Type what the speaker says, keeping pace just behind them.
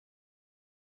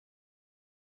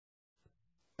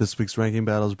This week's ranking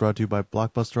battle is brought to you by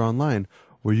Blockbuster Online,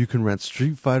 where you can rent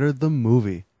Street Fighter the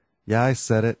movie. Yeah, I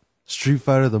said it. Street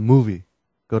Fighter the movie.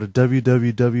 Go to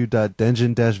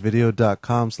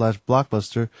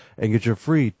www.denjin-video.com/blockbuster and get your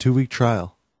free 2-week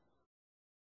trial.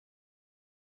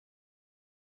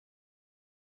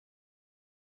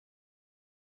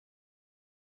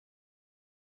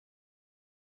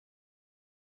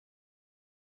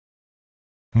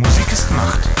 Musik ist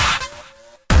Macht.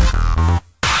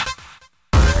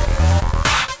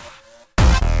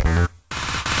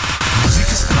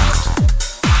 Musik ist Macht.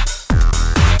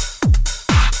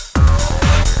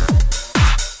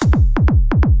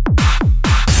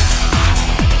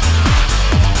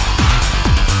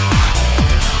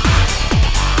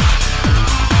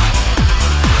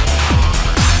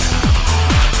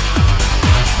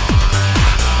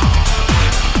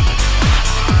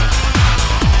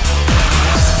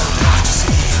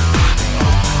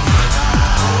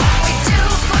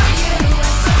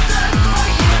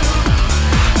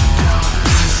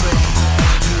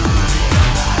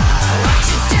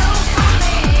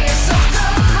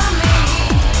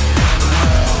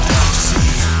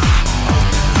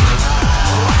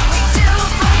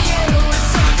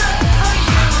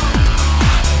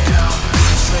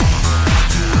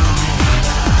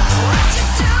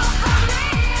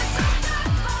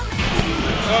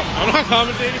 I'm not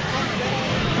commentating.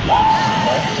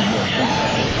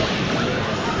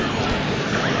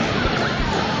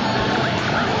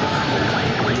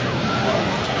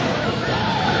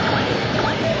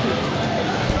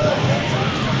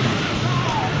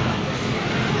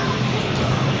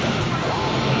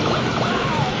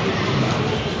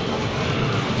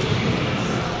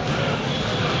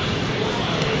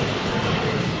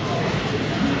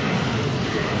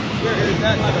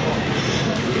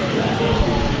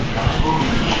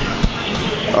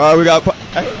 All right, we got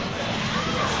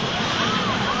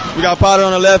Potter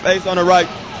on the left, Ace on the right.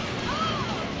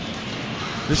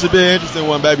 This should be an interesting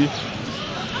one, baby.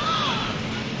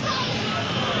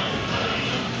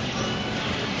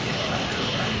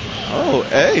 Oh,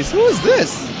 Ace, who is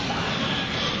this?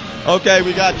 Okay,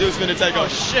 we got Deus gonna take Oh over.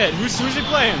 shit, who's he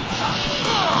playing?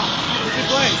 Who's he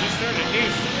playing? He started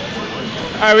Ace.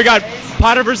 Alright, we got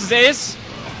Potter versus Ace.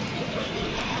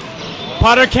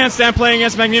 Potter can't stand playing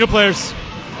against Magneto players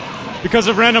because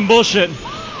of random bullshit,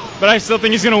 but I still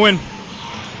think he's gonna win.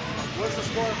 What's the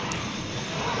score?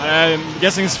 I'm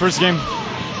guessing his first game.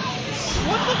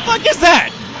 What the fuck is that?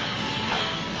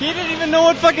 He didn't even know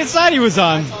what fucking side he was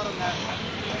on.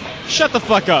 Shut the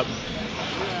fuck up.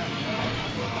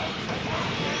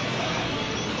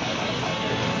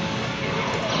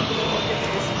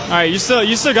 Alright, you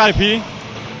still gotta pee.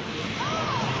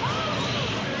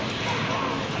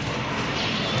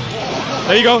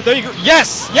 There you go, there you go.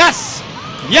 Yes! Yes!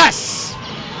 Yes!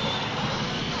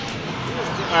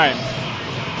 Alright.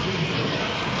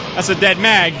 That's a dead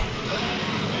mag.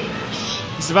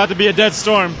 It's about to be a dead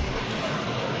storm.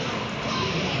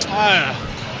 Ah.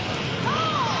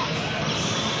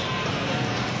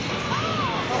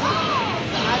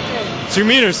 2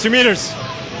 meters, 2 meters.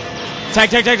 Tag,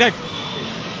 tag, tag, tag.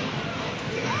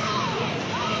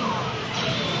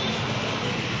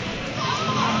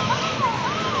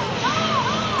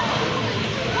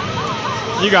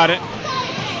 You got it.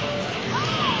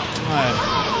 Alright.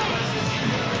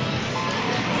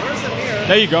 Where's Amir?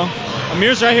 There you go.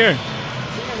 Amir's right here.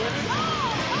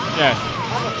 Yeah.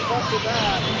 How the fuck is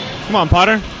that? Come on,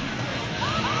 Potter.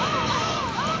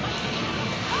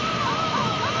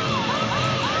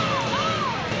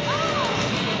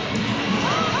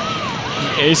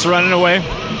 Ace running away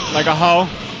like a hoe.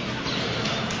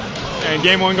 And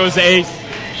game one goes to Ace.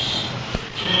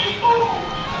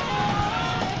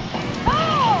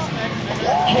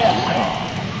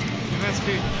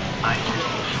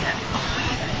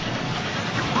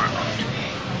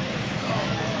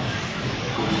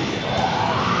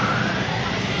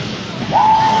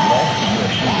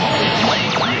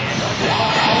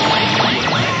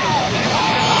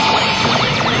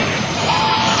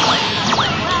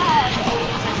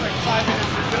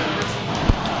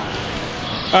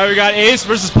 Alright, we got Ace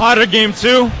versus Potter, game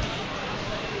 2.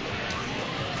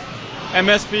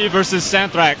 MSP versus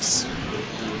Santhrax.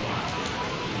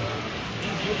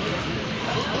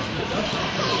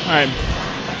 Alright.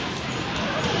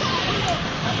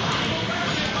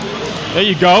 There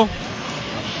you go.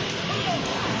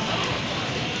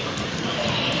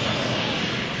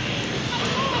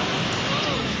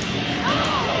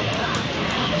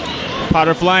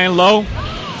 Potter flying low.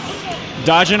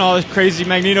 Dodging all this crazy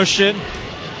Magneto shit.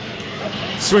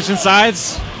 Switching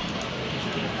sides.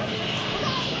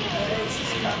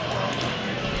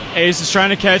 Ace is trying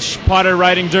to catch Potter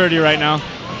riding dirty right now.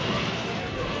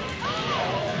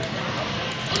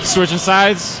 Switching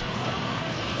sides.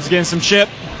 He's getting some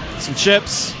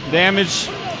chips, damage.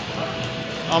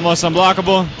 Almost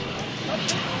unblockable.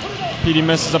 PD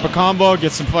messes up a combo,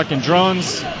 gets some fucking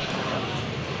drones.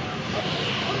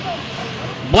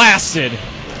 Blasted.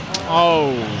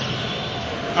 Oh.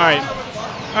 Alright.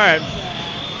 Alright.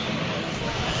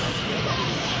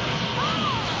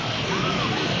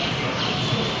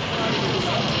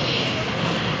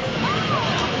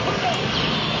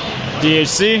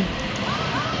 DHC.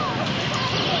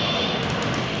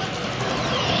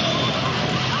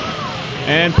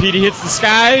 And PD hits the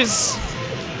skies.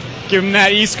 Give him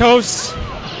that East Coast.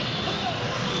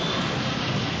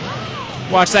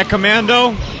 Watch that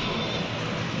commando.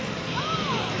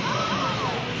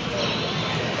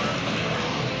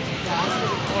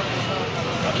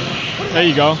 There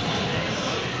you go.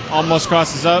 Almost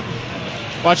crosses up.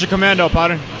 Watch your commando,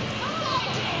 Potter.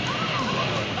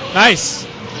 Nice.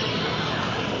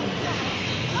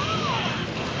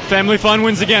 Family fun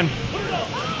wins again.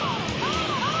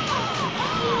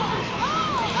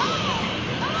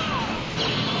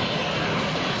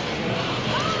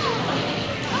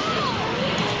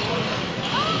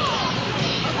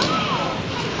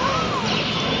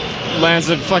 Lands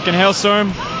a fucking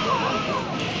hailstorm.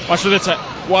 Watch for the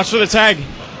watch for the tag.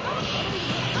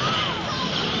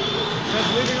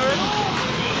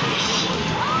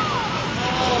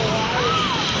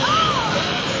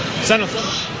 Send him.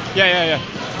 Yeah.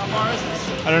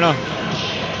 I don't know.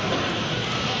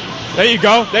 There you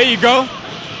go. There you go. All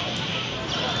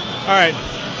right.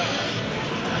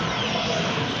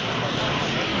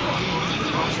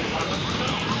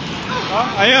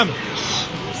 I am.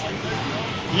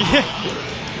 Yeah.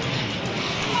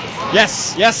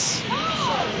 Yes.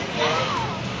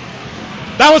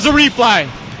 That was a refly.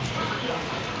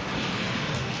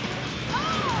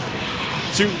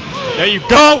 2. There you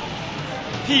go.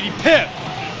 PD Pip.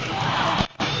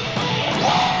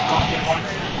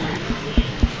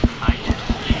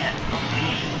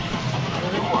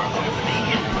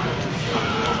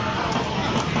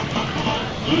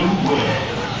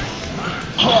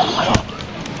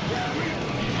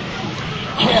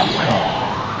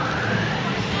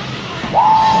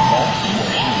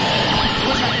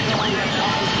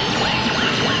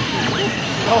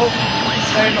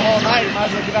 Staying the whole night, you might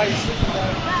as well get out your sleeping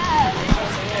bag.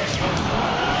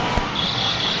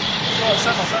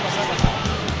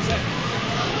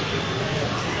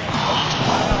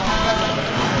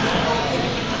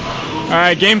 All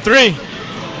right, game 3.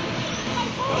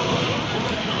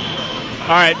 All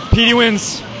right, PD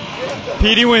wins.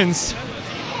 PD wins.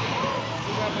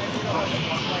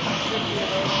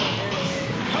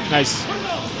 Nice.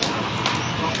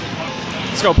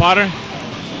 Let's go, Potter.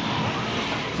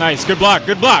 Nice, good block,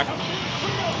 good block.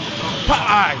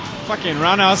 Fucking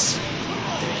roundhouse.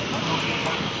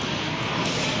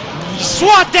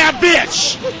 Swat that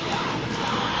bitch!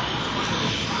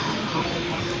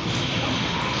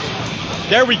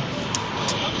 There we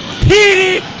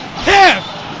PD Hip!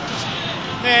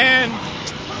 Man.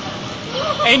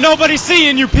 Ain't nobody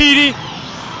seeing you, PD.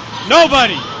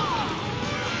 Nobody.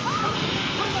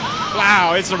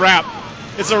 Wow, it's a wrap.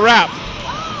 It's a wrap.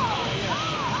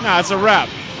 Nah, it's a wrap.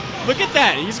 Look at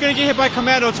that. He's going to get hit by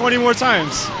Commando 20 more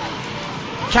times.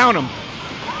 Count him.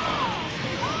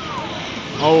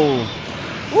 Oh.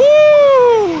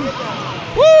 Woo!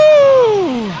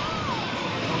 Woo!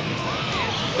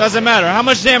 Doesn't matter. How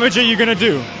much damage are you going to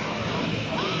do?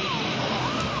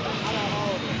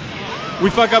 We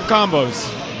fuck up combos.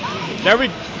 There we...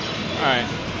 Alright.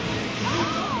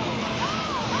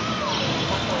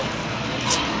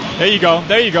 There you go.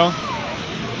 There you go.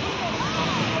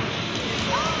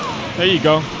 There you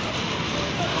go.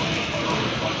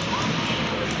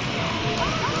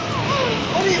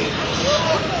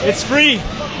 It's free.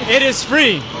 It is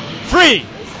free. Free.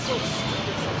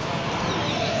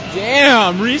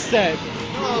 Damn, reset.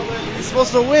 You're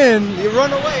supposed to win. You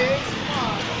run away.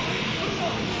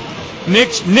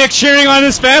 Nick cheering on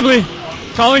his family,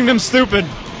 calling them stupid.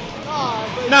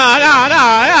 Nah.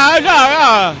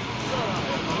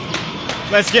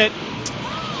 Let's get...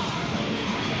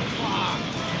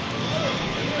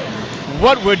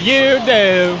 What would you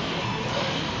do?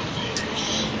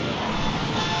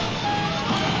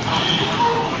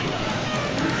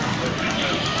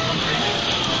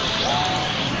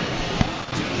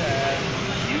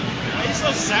 Why are you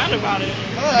so sad about it?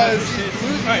 Because he's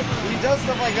losing. Right. He does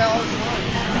stuff like that all the time.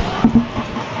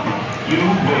 You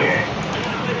win.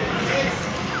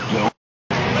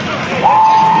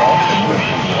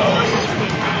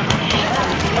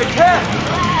 I can't.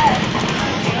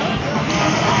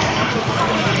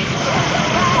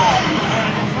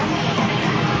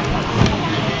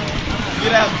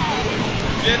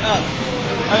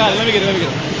 I got it. Let me get it.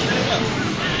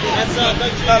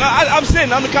 I'm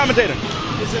sitting. I'm the commentator.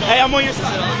 Hey, I'm on your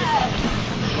side.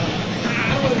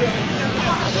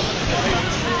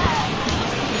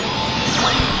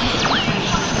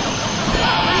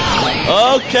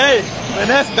 Okay,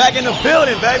 Finesse back in the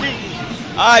building, baby.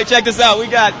 All right, check this out. We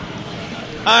got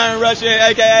Iron Russian,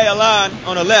 a.k.a. Alon,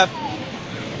 on the left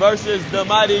versus the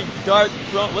mighty Dark,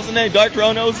 what's the name? Dark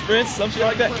Chronos Prince? Some shit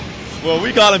like that? Well,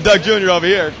 we call him Doug Jr. over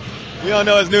here. We don't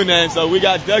know his new name, so we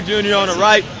got Doug Jr. on the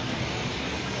right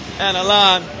and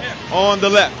Alon on the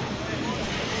left.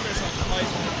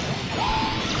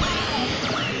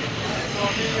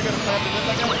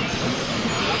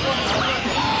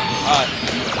 All right.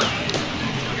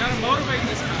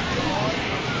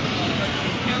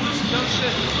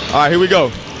 All right, here we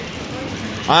go.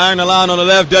 Iron Alon on the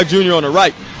left, Doug Jr. on the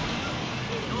right.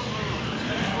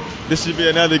 This should be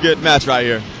another good match right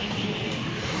here.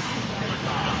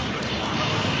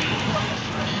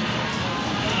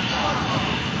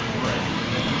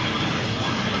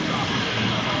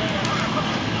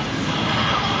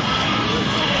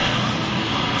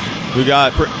 We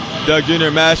got Doug Jr.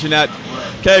 mashing that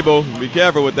cable. Be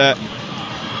careful with that.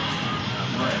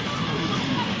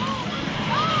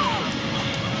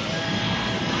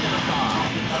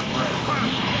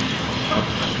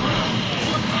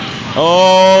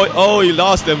 Oh, he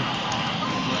lost him.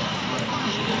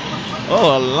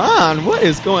 Oh, Alon, what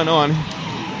is going on?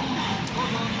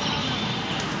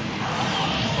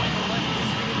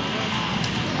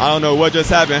 I don't know what just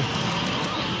happened,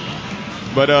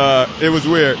 but it was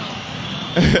weird.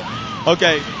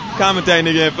 Okay, commentating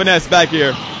again. Finesse back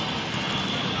here.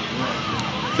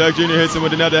 Doug Jr. hits him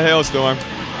with another hailstorm.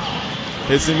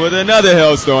 Hits him with another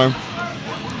hailstorm.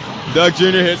 Doug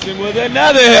Jr. hits him with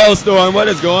another hailstorm. What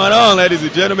is going on, ladies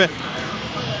and gentlemen?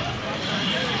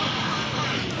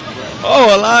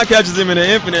 Oh, Alon catches him in the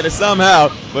infinite somehow,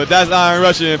 but that's Iron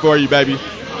Russian for you, baby.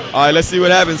 All right, let's see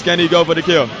what happens. Can he go for the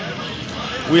kill?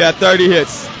 We had 30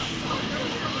 hits.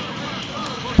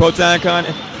 Proton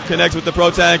connects with the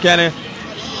proton cannon.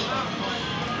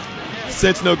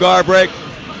 Sentinel guard break.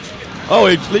 Oh,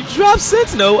 he dropped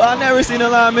Sentinel. I've never seen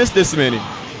Alon miss this many.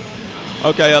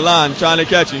 Okay, Alon trying to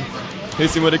catch him.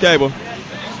 Hits him with a cable.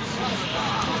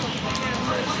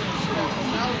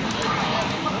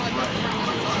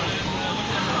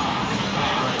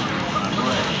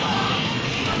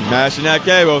 Mashing that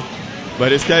cable,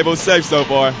 but his cable's safe so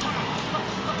far.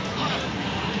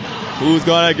 Who's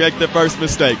gonna get the first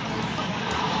mistake?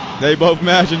 They both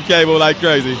mashing cable like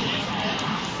crazy.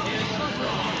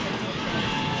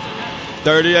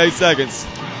 38 seconds.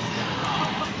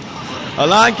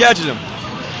 Alon catches him.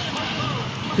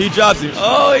 He drops him.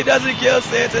 Oh, he doesn't kill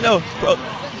Sentinel.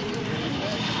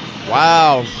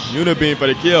 Wow. Unibeam for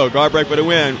the kill. Guard break for the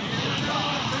win.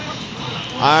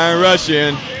 Iron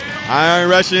Russian. Iron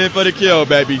Russian for the kill,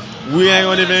 baby. We ain't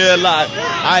gonna even hear a lot.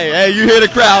 Hey, you hear the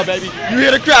crowd, baby. You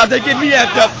hear the crowd. They getting me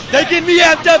amped up. They getting me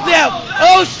amped up now.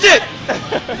 Oh, shit.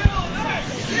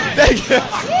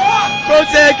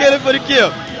 Protan killing for the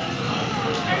kill.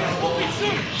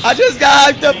 I just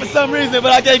got hyped up for some reason,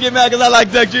 but I can't get mad because I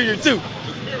like Doug Jr. too.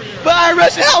 But Iron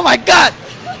Russian, oh my God!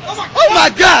 Oh my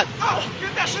God!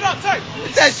 Get that shit on tape!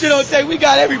 Get that shit on tape. We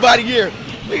got everybody here.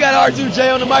 We got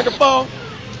R2J on the microphone.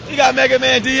 We got Mega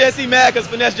Man DS. He mad because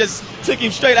Finesse just took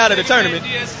him straight out of the tournament.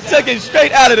 Took him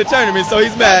straight out of the tournament, so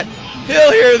he's mad.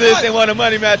 He'll hear this and want to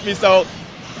money match me, so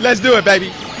let's do it,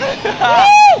 baby.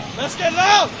 Let's get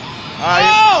loud! All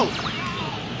right.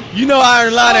 You know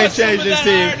Iron Line ain't changed his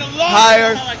team.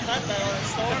 Higher.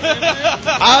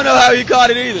 I don't know how he caught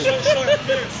it either.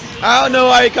 I don't know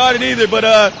how he caught it either, but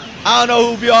I don't know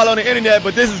who be all on the internet,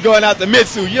 but this is going out to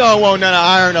Mitsu. You don't want none of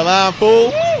Iron Line,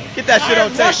 fool. Get that shit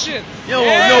on tape. Russian. You don't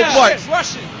want no parts.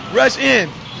 Russian. Rush in.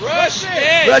 Rush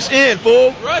in. Rush in,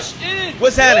 fool. Rush in.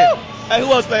 What's happening? Hey,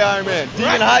 who else play Iron Man?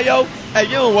 Deacon Hayo? Hey,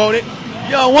 you don't want it.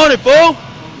 You don't want it, fool. All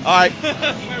right.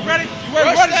 Ready?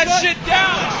 Rush that shit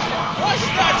down. Rush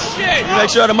that shit. Make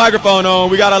sure the microphone on.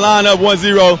 We got a line up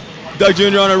 1-0. Doug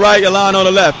Jr. on the right, Alon on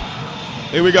the left.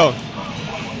 Here we go.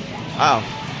 Wow.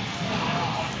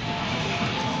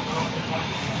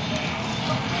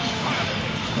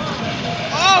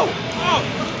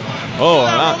 Oh,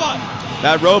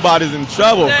 that robot is in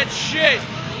trouble. That shit.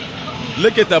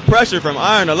 Look at the pressure from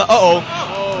Iron. Uh-oh.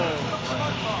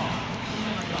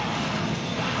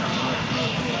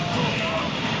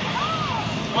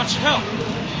 Watch your help.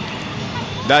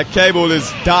 That cable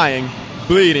is dying,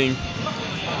 bleeding.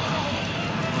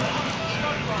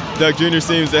 Doug Jr.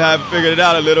 seems to have figured it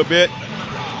out a little bit.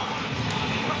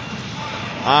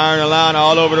 Iron Alon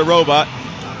all over the robot.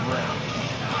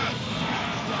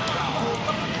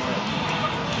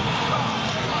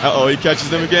 Uh-oh, he catches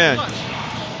them again.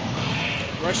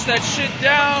 Rush that shit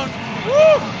down. Woo!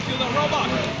 Kill that robot.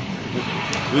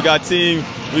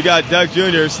 We got Doug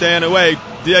Jr. staying away.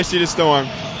 DXG the Storm.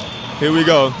 Here we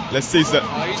go. Let's see some.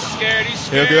 Oh, he's scared. He's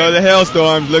Here scared. go the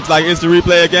Hailstorm. Looks like it's the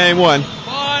replay of game 1. Come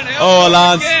on,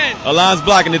 Oh, again. Alon's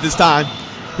blocking it this time.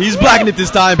 He's blocking it this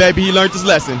time, baby. He learned his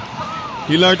lesson.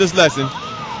 He learned his lesson.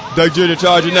 Doug Jr.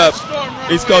 charging up.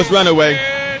 East Coast Runaway.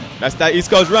 That's that East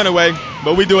Coast Runaway,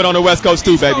 but we do it on the West Coast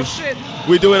too, baby.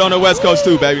 We do it on the West Coast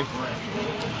too, baby.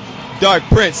 Dark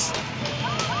Prince.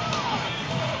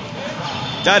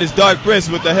 That is Dark Prince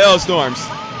with the Hailstorms.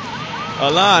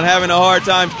 Alon having a hard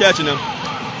time catching him.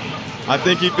 I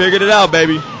think he figured it out,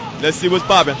 baby. Let's see what's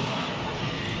popping.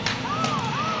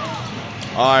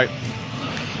 All right.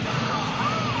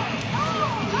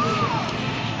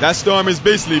 That Storm is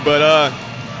beastly, but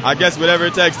I guess whatever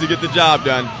it takes to get the job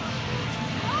done.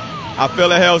 I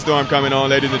feel a Hailstorm coming on,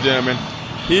 ladies and gentlemen.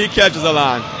 He catches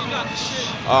Alon.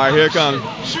 All right, here it comes.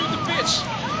 Shoot the bitch.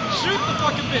 Shoot the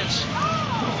fucking bitch.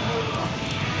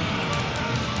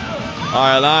 All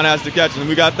right, Alon has to catch him.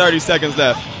 We got 30 seconds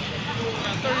left. We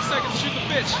got 30 seconds. Shoot the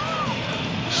bitch.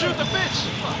 Shoot the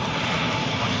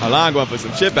bitch. Alon going for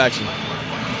some chip action.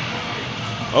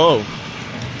 Oh.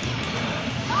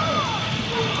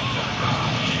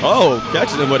 Oh,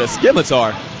 catching him with a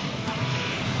scimitar.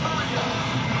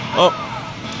 Oh.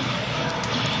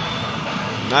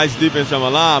 Nice defense from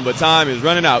Alon, but time is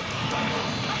running out.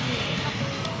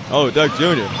 Oh, Doug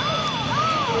Jr.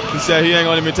 He said he ain't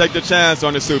going to even take the chance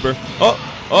on the super.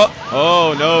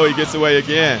 Oh, no, he gets away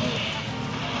again.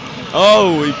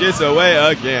 Oh, he gets away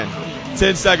again.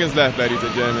 10 seconds left, ladies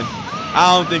and gentlemen.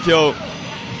 I don't think he'll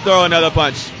throw another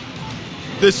punch.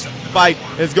 This fight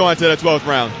is going to the 12th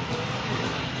round.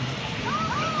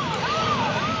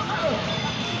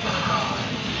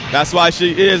 That's why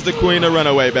she is the queen of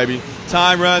Runaway, baby.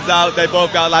 Time runs out. They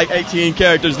both got like 18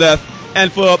 characters left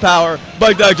and full power,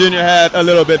 but Doug Jr. had a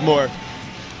little bit more.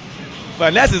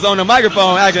 Finesse is on the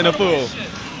microphone acting a fool.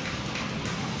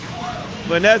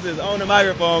 Finesse is on the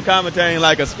microphone commentating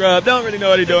like a scrub. Don't really know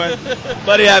what he's doing,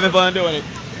 but he's having fun doing it.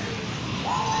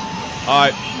 All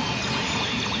right.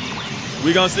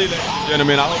 We're going to see that,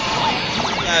 gentlemen. I hope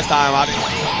last time I didn't.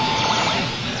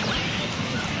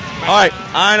 All right.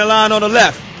 Iron Alon on the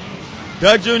left.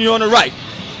 Doug Jr. on the right.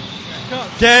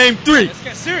 Game 3. Let's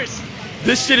get serious.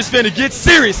 This shit is finna get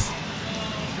serious.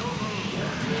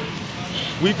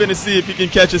 We finna see if he can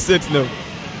catch a Sentinel.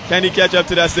 Can he catch up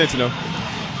to that Sentinel?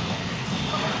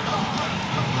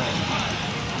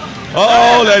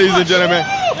 Oh, ladies and gentlemen.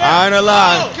 Iron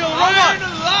Alon. Kill Robot.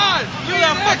 Kill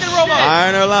that fucking robot.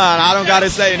 Iron Alon. I don't gotta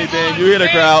say anything. You hear the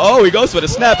crowd. Oh, he goes for the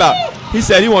snap out. He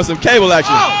said he wants some cable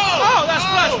action. Oh, that's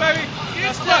clutch, baby.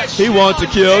 That's clutch. He wants to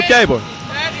kill Cable.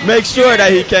 Make sure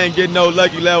that he can't get no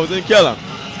lucky levels and kill him.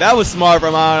 That was smart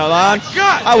from Iron Alon.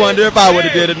 I wonder if I would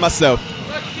have did it myself.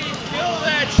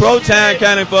 Proton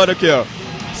cannon for the kill.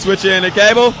 Switch in the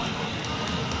Cable.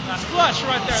 That's clutch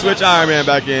right there. Switch Iron Man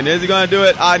back in. Is he going to do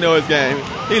it? I know his game.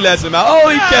 He lets him out. Oh,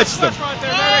 he catches him.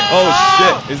 Oh,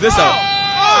 shit. Is this a...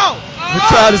 The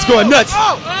crowd is going nuts.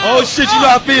 Oh, shit. You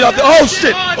know I feed off the... Oh,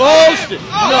 shit. Oh, shit.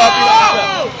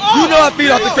 You know I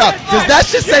feed off the crowd. Does that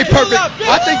shit say perfect?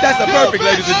 I think that's a perfect,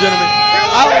 ladies and gentlemen.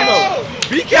 I don't know.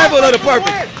 Be careful of the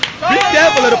perfect. Be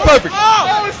careful of the perfect.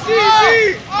 Oh,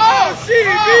 CB. Oh,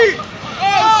 CB.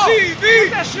 Oh,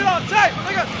 CB. That shit on tape.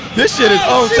 Look at This shit is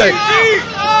on tape.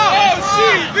 Oh,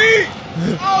 CB.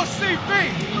 Oh, CB.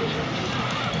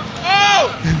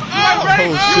 Oh,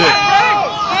 ready? Oh, shit.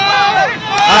 Ready?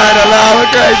 Iron Alon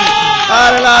went crazy.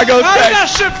 Iron Alon goes How does crazy. that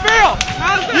shit feel?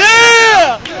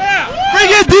 Yeah! Bring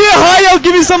it, Ohio.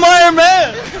 Give me some Iron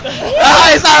Man. The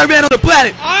highest Iron Man on the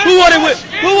planet. Who wanted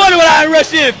with Iron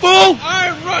Rush in, fool?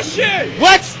 Iron Rush in.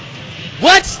 What?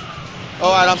 What?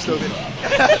 All right, I'm stupid.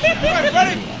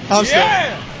 Ready? I'm stupid.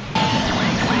 Yeah.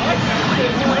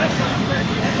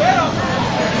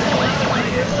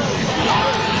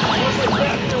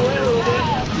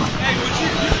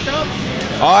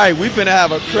 All right, we finna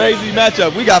have a crazy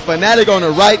matchup. We got Fnatic on the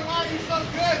right.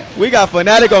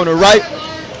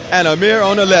 And Amir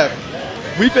on the left.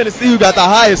 We finna see who got the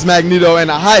highest Magneto and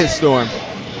the highest Storm.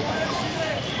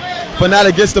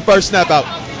 Fnatic gets the first snap out.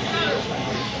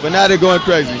 Fnatic going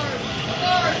crazy.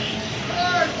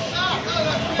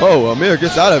 Oh, Amir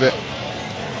gets out of it.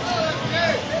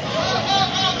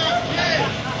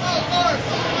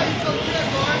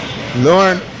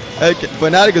 Lauren, hey,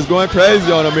 Fnatic is going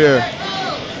crazy on Amir.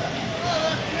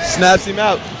 Snaps him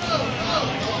out.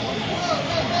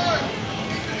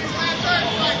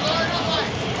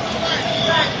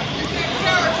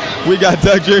 We got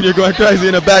Doug Jr. going crazy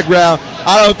in the background.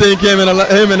 I don't think him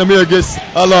and Amir gets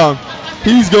along.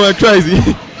 He's going crazy.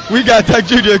 We got Tech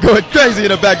Jr. going crazy in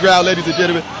the background, ladies and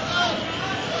gentlemen.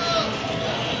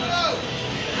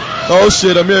 Oh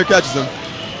shit, Amir catches him.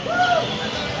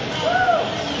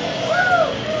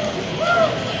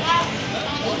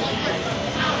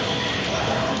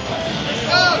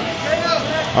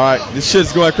 All right, this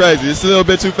shit's going crazy. It's a little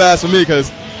bit too fast for me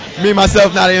because me,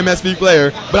 myself, not an MSV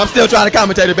player, but I'm still trying to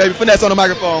commentate it, baby. Finesse on the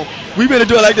microphone. We better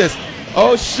do it like this.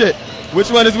 Oh shit, which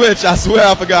one is which? I swear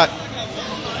I forgot.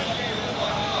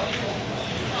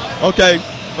 Okay,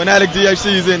 Fnatic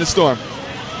DHC is in the storm.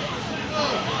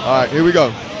 All right, here we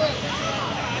go.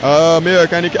 Amir,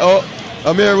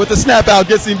 Amir with the snap out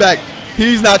gets him back.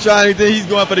 He's not trying anything. He's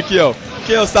going for the kill.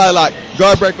 Kill side lock.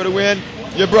 Guard break for the win.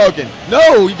 You're broken.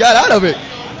 No, you got out of it.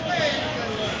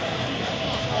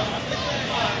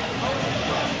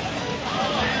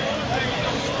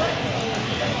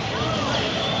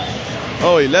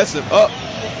 Oh, he lets him up.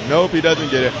 Nope, he doesn't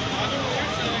get it.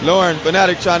 Lauren,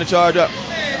 Fnatic trying to charge up.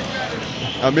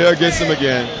 Amir gets him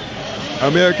again.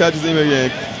 Amir catches him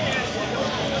again.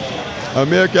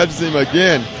 Amir catches him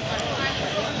again.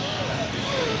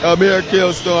 Amir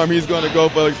kills Storm. He's going to go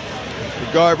for the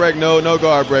guard break. No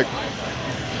guard break.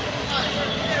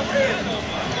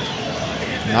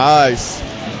 Nice.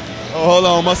 Oh, hold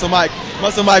on, Muscle Mike.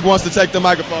 Muscle Mike wants to take the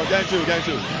microphone. Game two.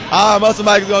 Muscle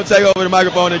Mike is going to take over the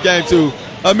microphone in game 2.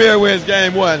 Amir wins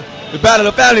game 1. The battle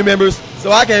of family members,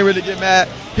 so I can't really get mad.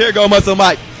 Here go Muscle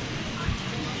Mike.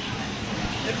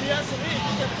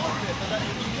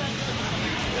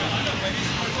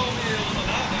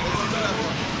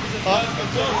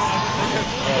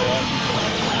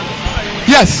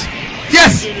 Yes.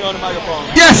 Yes.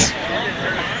 Yes.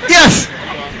 Yes.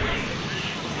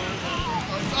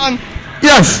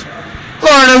 Yes.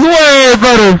 Lauren is way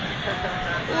better.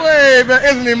 Way better,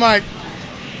 isn't he, Mike?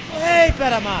 Way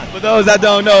better, man. For those that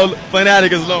don't know,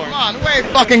 Fnatic is Lauren. Come on, way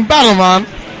fucking better, man.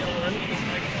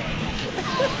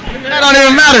 That don't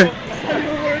even matter.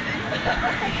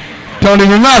 Don't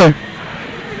even matter.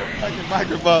 Fucking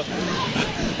microphone.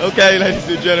 Okay, ladies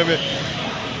and gentlemen.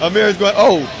 Amir is going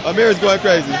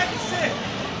crazy.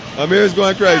 Amir is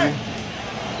going crazy.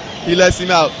 He lets him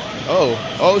out.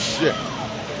 Oh shit.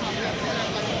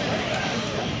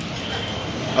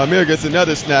 Amir gets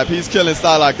another snap. He's killing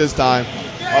Psylocke this time.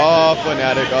 Oh,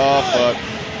 Fnatic. Oh, fuck.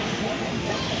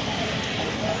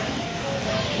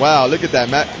 Wow, look at that.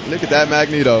 Look at that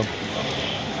Magneto.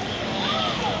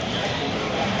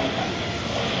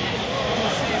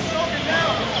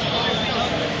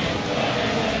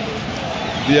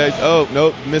 Oh,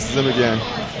 nope. Misses him again.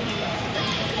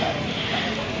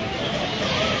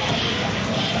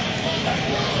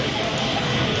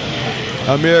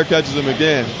 Amir catches him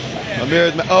again.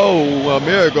 Amir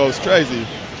goes crazy.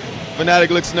 Fnatic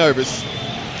looks nervous.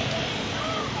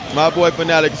 My boy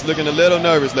Fnatic is looking a little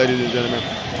nervous, ladies and gentlemen.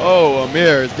 Oh,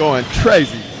 Amir is going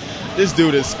crazy. This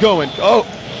dude is going. Oh,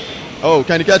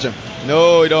 can he catch him?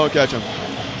 No, he don't catch him.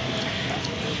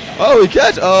 Oh,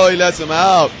 he lets him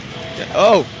out.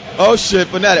 Oh shit,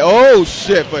 Fnatic. Oh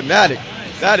shit, Fnatic.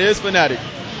 That is Fnatic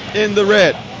in the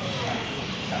red.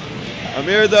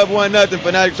 Amir's up 1-0.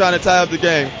 Fnatic trying to tie up the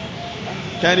game.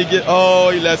 Can he get? Oh,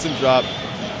 he lets him drop.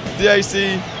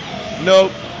 DAC,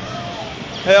 nope.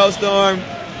 Hailstorm,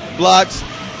 blocks.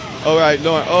 All right,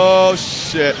 Lauren. Oh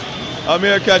shit.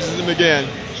 Amir catches him again.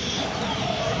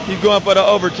 He's going for the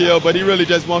overkill, but he really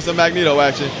just wants some Magneto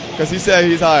action because he said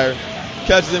he's higher.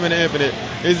 Catches him in the infinite.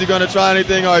 Is he going to try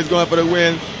anything or he's going for the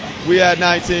win? We had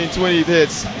 19-20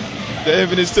 hits. The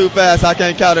infinite's too fast. I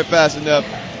can't count it fast enough.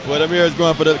 But Amir is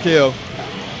going for the kill.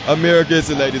 Amir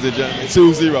gets it, ladies and gentlemen.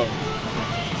 2-0.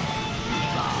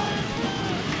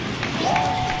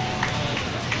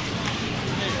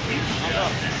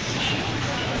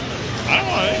 I don't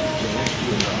want it.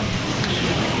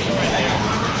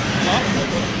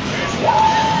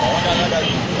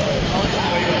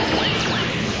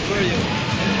 Where are you?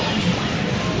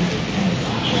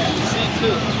 C2.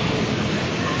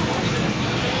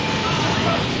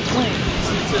 Playing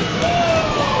C2.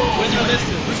 When you're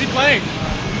listening. Who's he playing?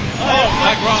 Oh,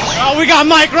 Mike Ross. Oh, we got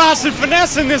Mike Ross and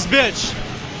Finesse in this bitch.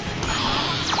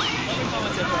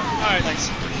 Alright, thanks.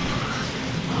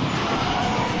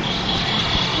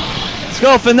 Let's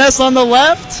go. Finesse on the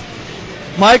left.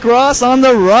 Mike Ross on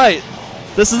the right.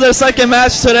 This is their second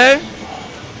match today.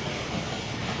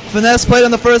 Finesse played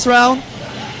in the first round.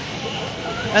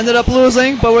 Ended up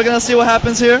losing, but we're going to see what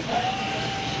happens here.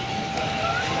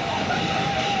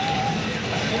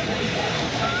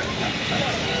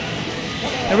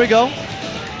 Here we go.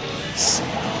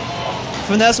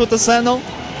 Finesse with the Sentinel.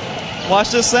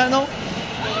 Watch this Sentinel.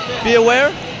 Be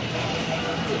aware.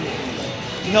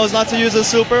 He knows not to use his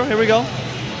super. Here we go.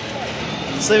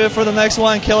 Save it for the next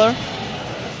one, killer.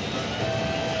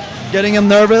 Getting him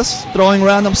nervous, throwing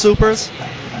random supers.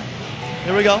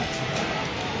 Here we go.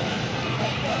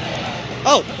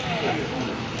 Oh!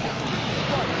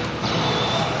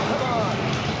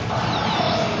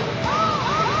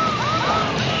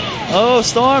 Oh,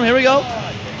 Storm, here we go.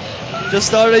 Just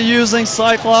started using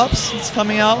Cyclops. It's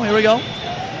coming out. Here we go.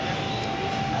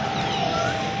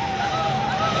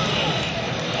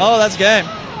 Oh, that's game.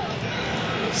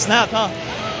 Snap, huh?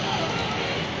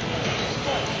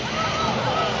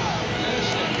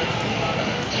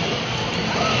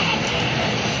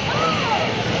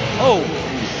 Oh.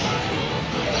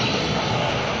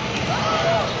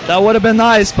 That would have been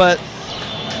nice, but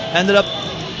ended up.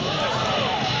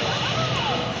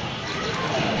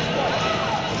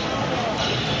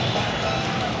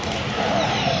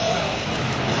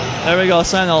 There we go,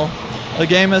 Sentinel. The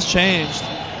game has changed.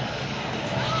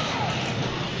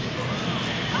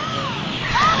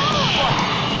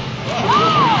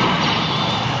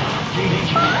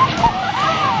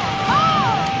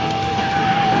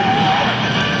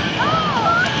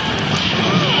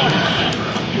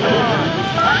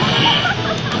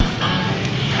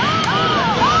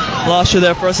 Lost you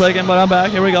there for a second, but I'm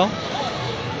back. Here we go.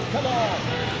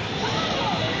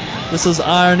 This is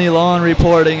Irony Lawn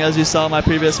reporting, as you saw in my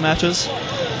previous matches.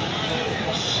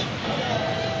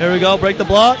 Here we go, break the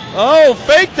block. Oh,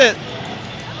 faked it!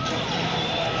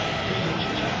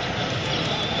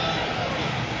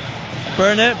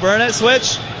 Burn it,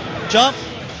 switch, jump.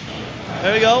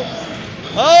 There we go.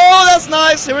 Oh, that's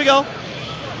nice. Here we go.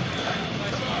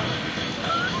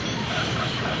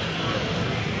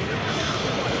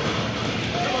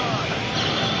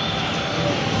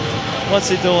 What's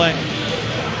he doing?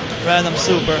 Random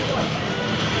super.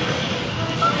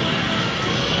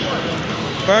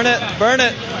 Burn it, burn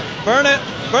it, burn it,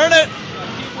 burn it.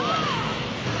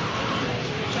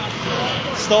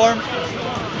 Storm.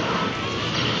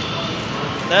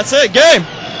 That's it, game.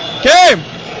 Game.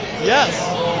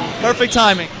 Yes. Perfect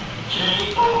timing.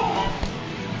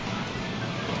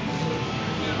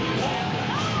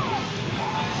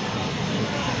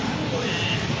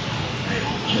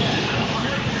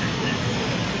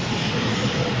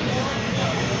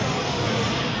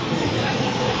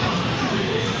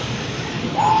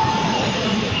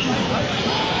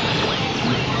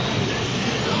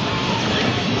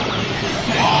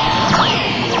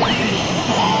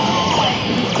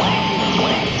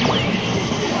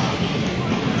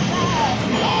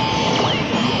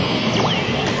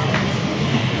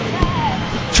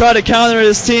 Try to counter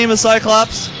his team with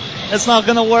Cyclops. It's not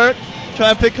gonna work.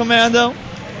 Try to pick Commando.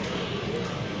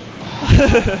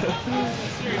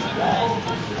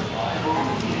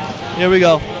 Here we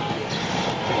go.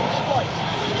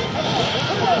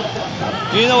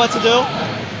 You know what to do?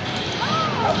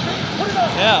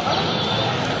 Yeah.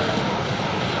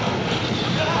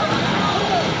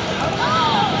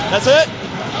 That's it?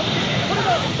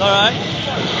 Alright.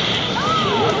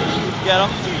 Get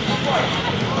him.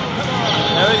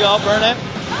 There we go, burn it.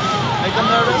 Make them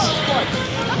nervous.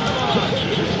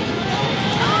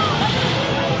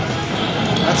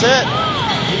 That's it.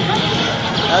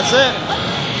 That's it.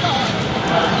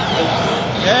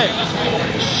 Okay.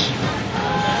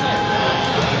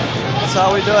 That's how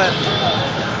we do it.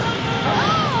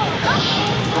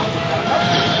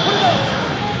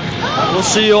 We'll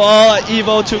see you all at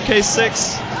Evo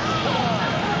 2K6.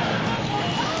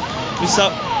 Peace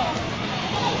out.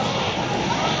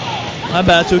 My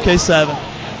bad, 2K7.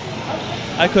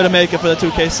 I couldn't make it for the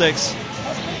 2K6.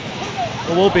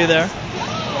 But we'll be there.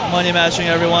 Money matching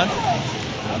everyone.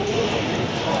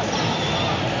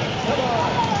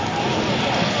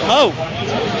 Oh!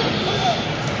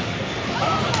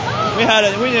 We had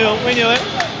it. We knew it.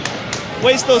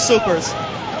 Waste those supers.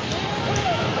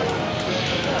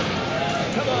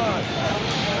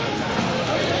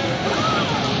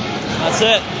 That's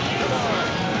it.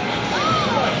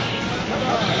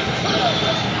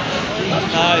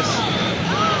 Nice.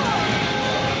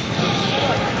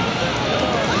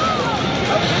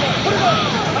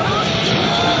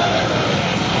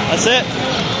 That's it.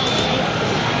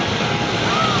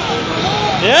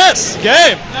 Yes,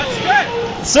 game. That's good.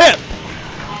 That's it.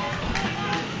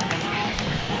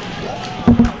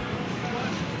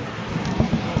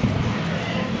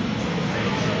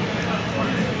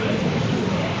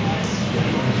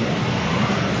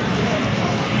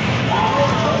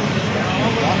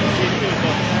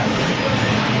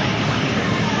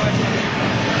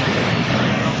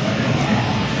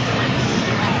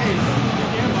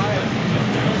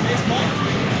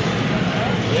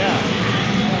 Yeah.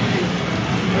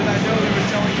 But I know they were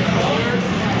telling you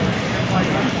earlier.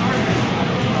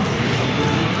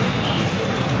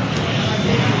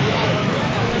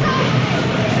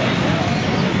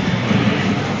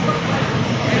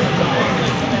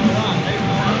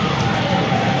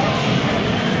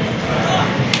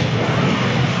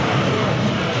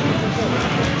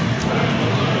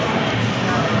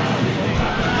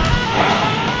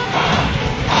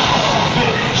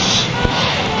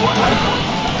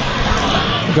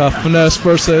 We got Finesse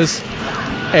versus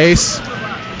Ace.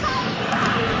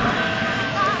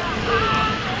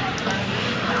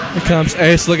 Here comes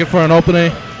Ace looking for an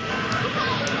opening.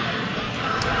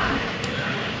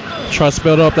 Tries to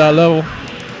build up that level.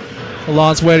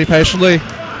 Alon's waiting patiently.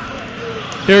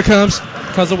 Here it comes.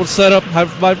 Comes up with a setup.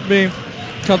 Hyper beam.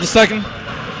 Comes the second.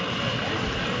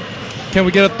 Can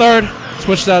we get a third?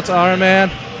 Switch that to Iron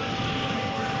Man.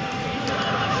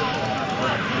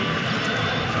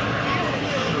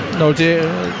 No D. Here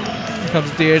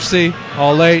comes DHC.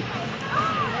 All late.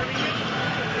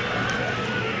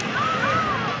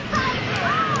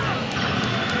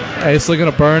 Ace looking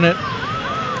to burn it.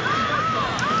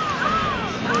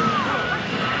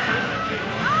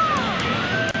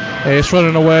 Ace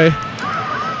running away.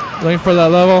 Looking for that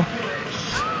level.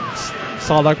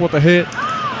 Saw like with the hit.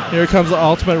 Here comes the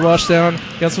ultimate rush down.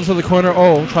 Gets him to the corner.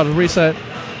 Oh, try to reset.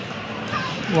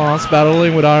 Lance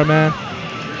battling with Iron Man.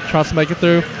 Tries to make it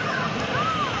through.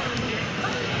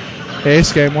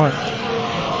 Ace game 1.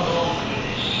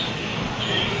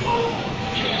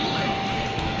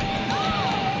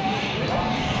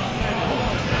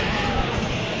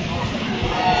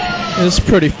 It's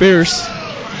pretty fierce.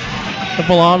 If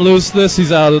Milan loses this,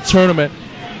 he's out of the tournament.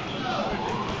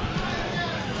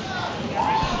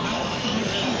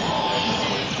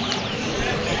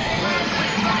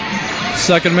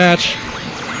 Second match.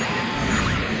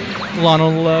 Milan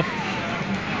on the left.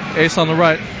 Ace on the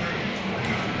right.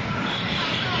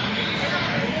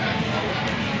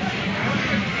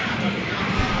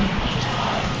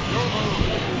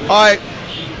 All right.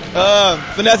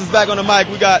 Finesse is back on the mic.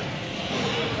 We got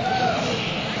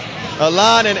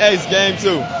Alon and Ace, game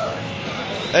 2.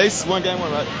 Ace won game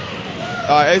 1, right?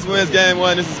 All right, Ace wins game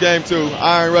 1. This is game 2.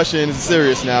 Iron Russian is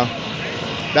serious now.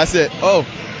 That's it. Oh.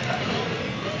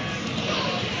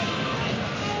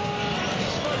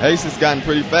 Ace has gotten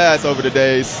pretty fast over the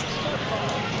days.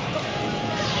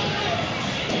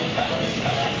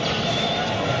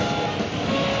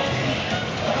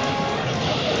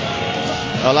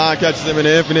 Alon catches him in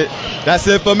the infinite. That's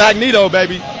it for Magneto,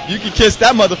 baby. You can kiss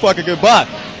that motherfucker goodbye.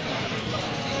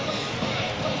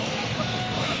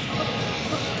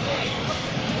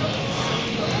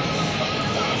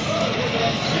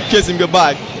 Kiss him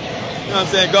goodbye. You know what I'm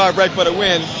saying? Guard break for the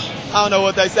win. I don't know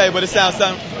what they say, but it sounds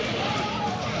something.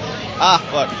 Ah,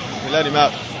 fuck. We let him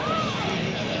out.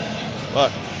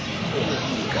 Fuck.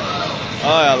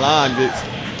 Oh, Alon gets.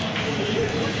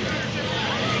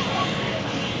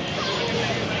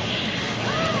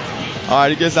 All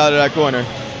right, he gets out of that corner.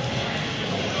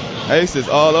 Ace is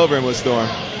all over him with Storm.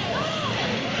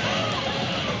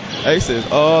 Ace is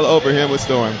all over him with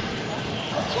Storm.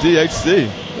 DHC,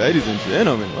 ladies and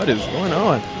gentlemen, what is going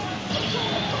on?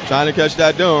 Trying to catch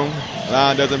that Doom.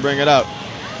 Alon doesn't bring it out.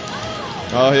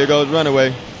 Oh, here goes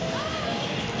Runaway.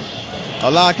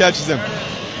 Alon catches him.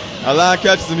 Alon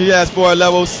catches him. He has 4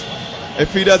 levels.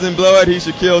 If he doesn't blow it, he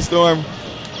should kill Storm.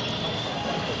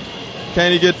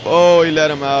 Can he get... Oh, he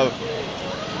let him out.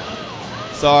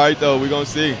 Sorry, though. We're going to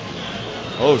see.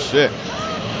 Oh, shit.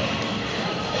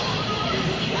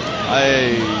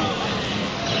 Hey.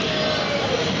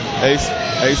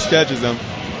 Ace catches him.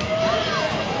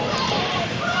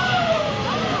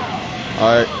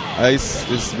 All right. Ace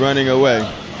is running away.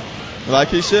 Like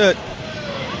he should.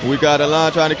 We got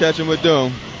Alon trying to catch him with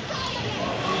Doom.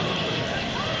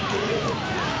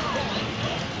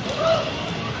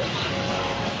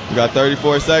 We got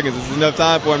 34 seconds. This is enough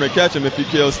time for him to catch him if he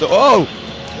kills the... Oh!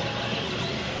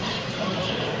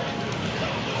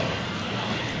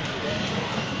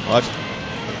 Watch.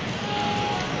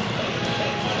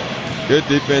 Good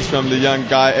defense from the young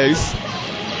guy, Ace.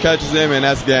 Catches him, and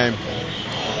that's game.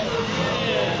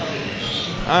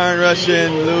 Iron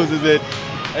Russian loses it.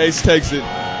 Ace takes it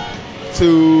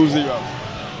 2-0.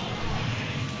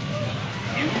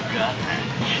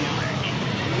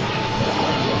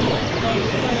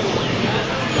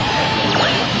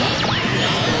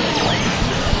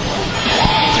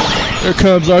 Here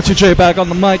comes R2J back on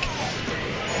the mic.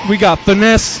 We got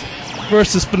Finesse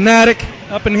versus Fnatic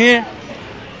up in here.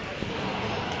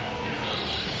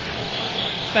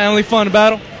 Family fun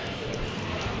battle.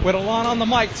 With Alon on the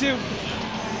mic too.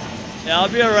 Yeah, I'll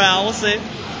be around. We'll see.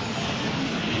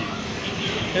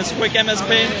 His quick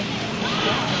MSP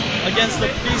against the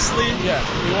beastly. Yeah,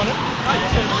 you want it?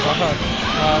 Here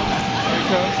he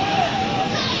comes.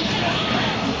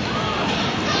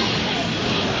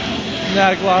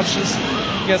 Fnatic launches,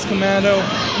 gets Commando,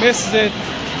 misses it.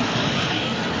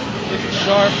 Hits it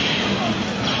sharp.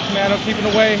 Commando keeping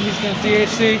away. He's going to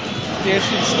DHC.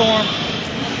 DHC the Storm.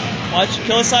 Watch,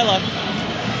 kill a Psylocke.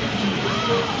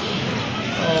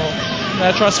 Oh,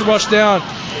 Matt tries to rush down.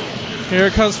 Here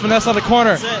comes Finesse on the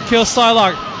corner. Kills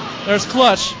Psylocke. There's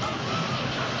Clutch.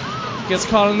 Gets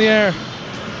caught in the air.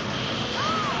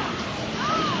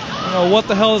 I don't know what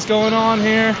the hell is going on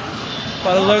here.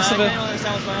 By the looks of it.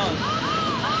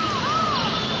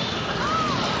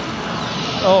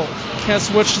 Oh, can't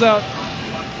switch it out.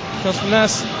 Comes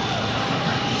Finesse.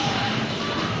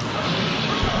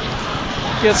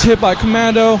 Gets hit by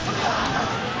Commando.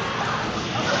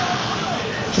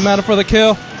 Commando for the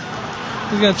kill.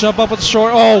 He's gonna jump up with the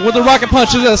short. Oh, with the rocket punch.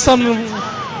 Something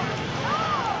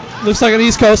looks like an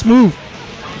East Coast move.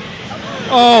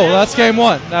 Oh, that's game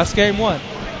one. That's game one.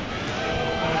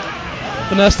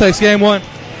 Finesse takes game one.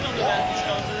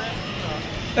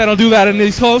 They don't do that in the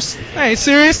East Coast. Hey,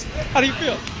 serious? How do you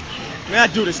feel? Man,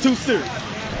 I do this too serious.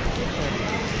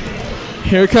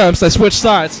 Here it comes. They switch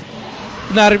sides.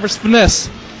 Fnatic versus Finesse.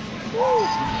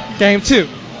 Game two.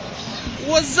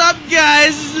 What's up,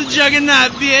 guys? This is the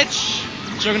Juggernaut, bitch.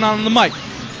 Juggernaut on the mic.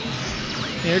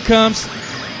 Here it comes.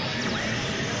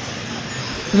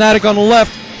 Fnatic on the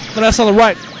left. Finesse on the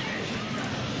right.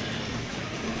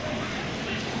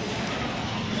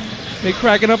 Big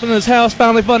cracking up in his house.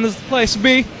 Family Fun is the place to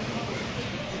be.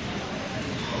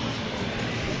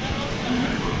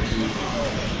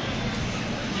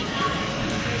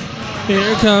 Here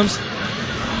it comes.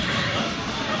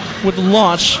 With the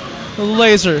launch. The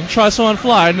laser. Tries to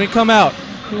unfly. And it come out.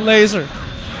 Laser.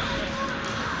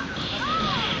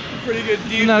 Pretty good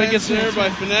Now he defense gets there it. by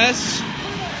Finesse.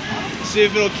 See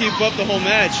if it'll keep up the whole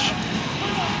match.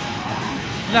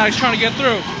 Now he's trying to get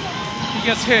through. He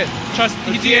gets hit. Tries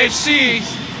he DHC.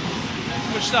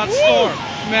 Switched out Storm.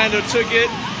 Commando took it.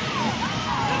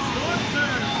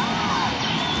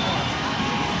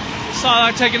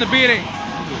 Psylocke taking the beating.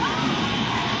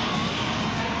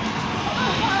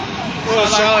 Oh,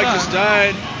 Psylocke just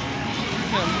died.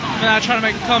 Now trying to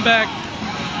make a comeback.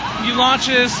 He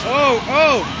launches.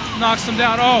 Oh! Knocks him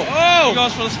down. Oh! He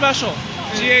goes for the special.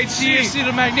 GHC.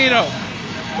 to Magneto.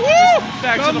 Woo!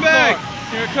 Back to the Comeback. floor.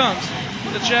 Here it comes.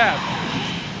 The jab.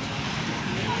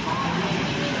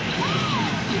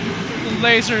 The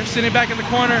laser sitting back in the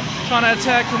corner. Trying to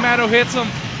attack. Commando hits him.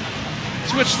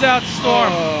 Switches out to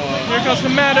Storm. Oh. Here comes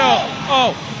Commando.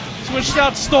 Oh! Switches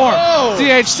out to Storm. Oh.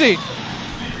 DHC.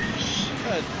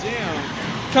 God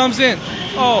damn. Comes in.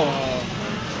 Oh.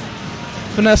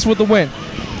 Finesse with the win.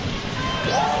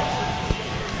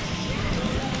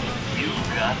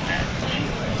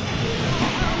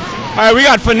 All right, we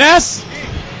got Finesse,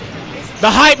 the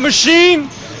hype machine,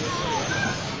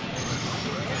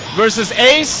 versus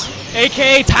Ace,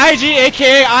 aka Taiji,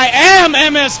 aka I am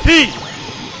MSP.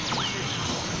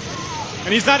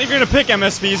 And he's not even gonna pick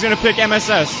MSP, he's gonna pick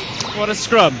MSS. What a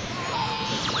scrub.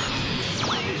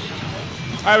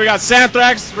 All right, we got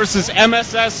Santhrax versus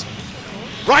MSS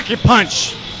Rocket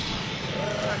Punch.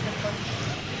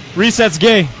 Reset's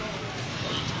gay.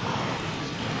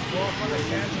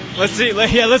 Let's see.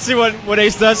 Let's see what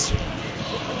Ace does.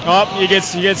 Oh, he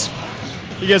gets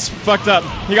fucked up.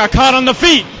 He got caught on the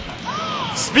feet.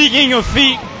 Speaking of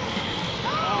feet,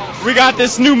 we got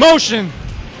this new motion.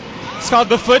 It's called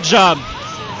the foot job.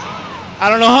 I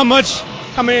don't know how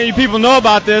many of you people know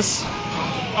about this.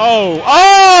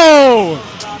 Oh!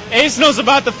 Ace knows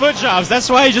about the foot jobs. That's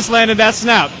why he just landed that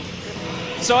snap.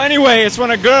 So anyway, it's when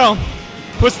a girl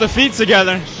puts the feet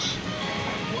together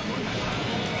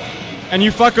and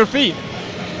you fuck her feet.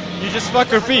 You just fuck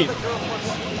her feet.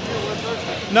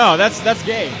 No, that's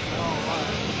gay.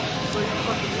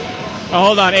 Oh,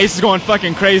 hold on. Ace is going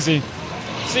fucking crazy.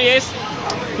 See, Ace?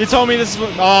 You told me this was...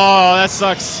 Oh, that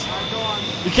sucks.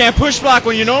 You can't push block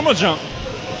when you normal jump.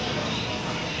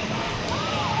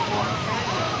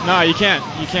 No, you can't.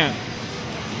 You can't.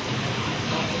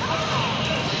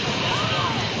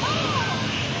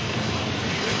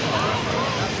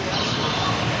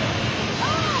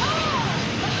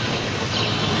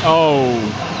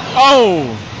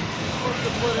 Oh.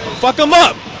 Fuck him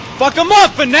up. Fuck him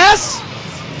up, Finesse.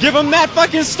 Give him that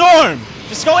fucking storm.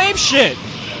 Just go ape shit.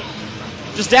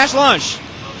 Just dash launch.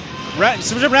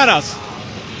 Switch up roundhouse.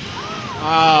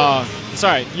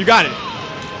 Sorry. You got it.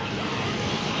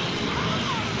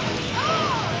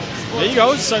 There you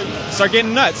go. Start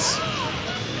getting nuts.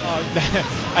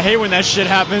 I hate when that shit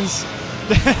happens.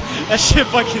 That shit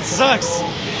fucking sucks.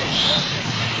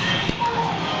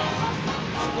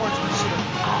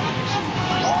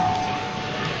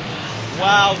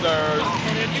 Wilders.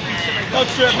 Don't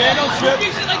trip, man. Don't trip.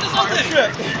 Don't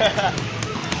trip.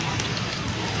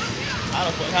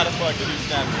 How the fuck did he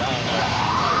snap it? I don't know.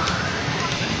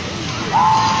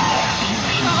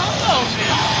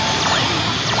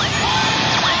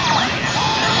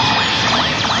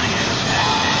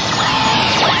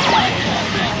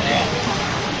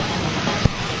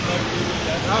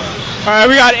 Alright,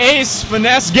 we got Ace,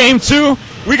 Finesse, game 2.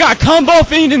 We got Combo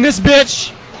Fiend in this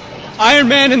bitch. Iron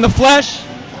Man in the flesh.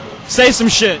 Say some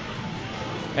shit.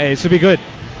 Hey, it should be good.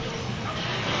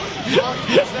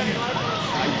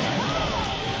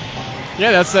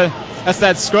 Yeah, that's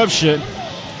that scrub shit.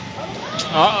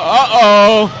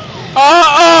 Uh-oh.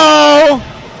 Uh-oh.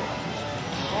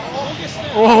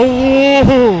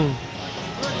 Whoa.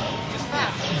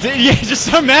 Yeah, just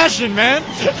start mashing, man.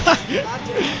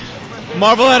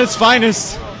 Marvel at its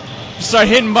finest. Just start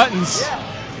hitting buttons.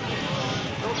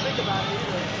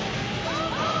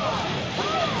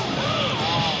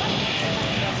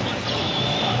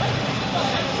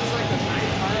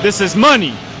 This is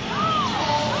money.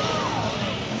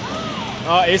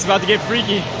 Oh, Ace about to get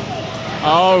freaky.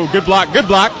 Oh, good block, good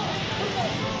block.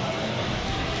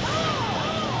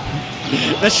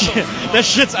 That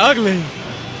shit's ugly.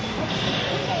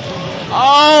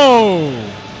 Oh!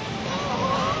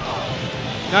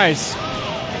 Nice.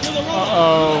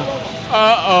 Uh-oh.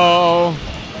 Uh-oh.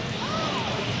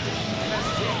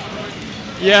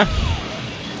 Yeah.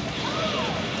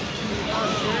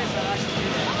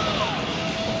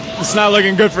 It's not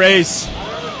looking good for Ace.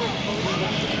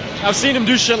 I've seen him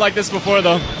do shit like this before,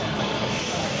 though.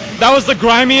 That was the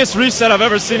grimiest reset I've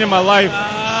ever seen in my life.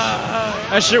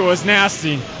 That shit was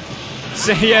nasty.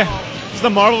 So, yeah, it's the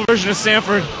Marvel version of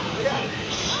Sanford.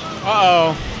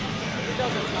 Uh-oh.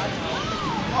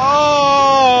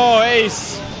 Oh,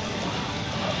 Ace.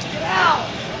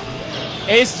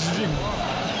 Ace.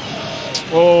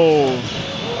 Oh.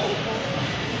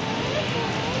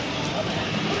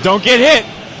 Don't get hit.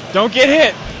 Don't get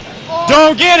hit.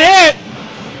 Don't get hit.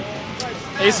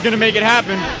 Ace is going to make it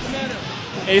happen.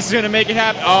 Ace is going to make it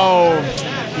happen. Oh.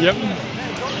 Yep.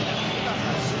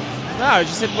 No,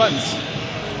 just hit buttons.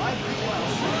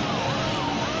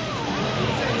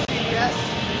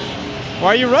 Why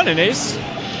are you running, Ace?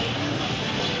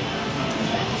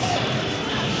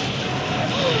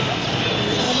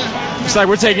 Looks like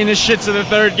we're taking this shit to the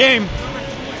third game.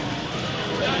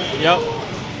 Yep.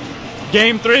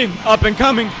 Game 3, up and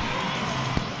coming.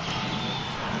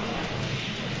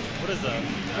 What is that?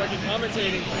 Fucking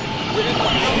commentating.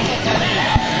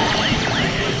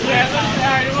 Yeah, that's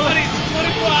right.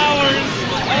 24 hours.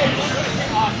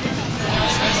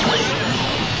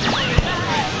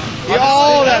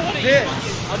 Oh, that bitch.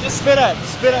 I'll just spit at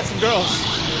some girls.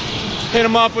 Hit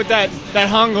them off with that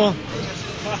hangul.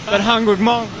 That hangul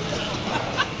mong.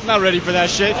 Not ready for that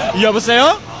shit.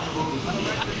 Yobaseo?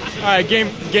 Alright, game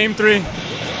 3.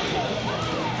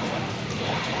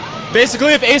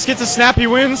 Basically, if Ace gets a snap, he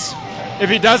wins. If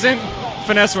he doesn't,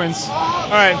 Finesse wins.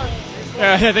 Alright.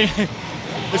 Yeah, I think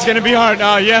it's gonna be hard.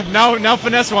 Yeah, now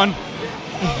Finesse won.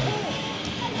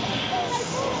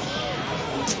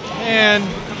 And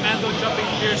Commando jumping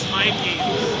fierce mind game.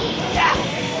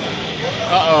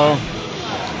 uh-oh.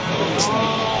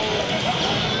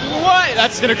 What?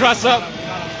 That's gonna cross up.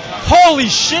 Holy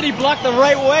shit, he blocked the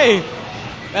right way.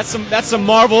 That's some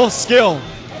Marvel skill.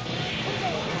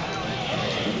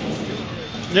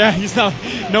 Yeah, he's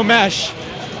no mash.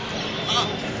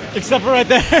 Except for right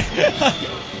there.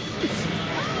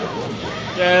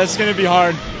 Yeah, it's gonna be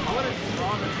hard.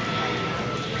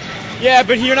 Yeah,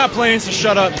 but you're not playing, so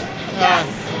shut up.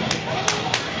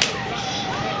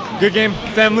 Good game,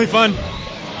 family fun.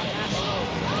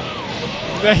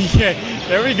 Yeah,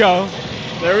 there we go.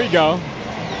 There we go.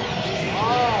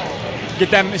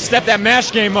 Step that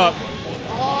mash game up.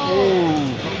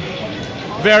 Ooh.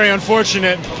 Very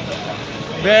unfortunate.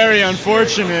 Very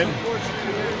unfortunate.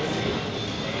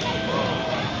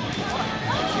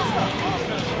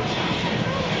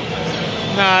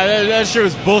 Nah, that shit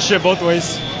was bullshit both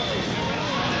ways.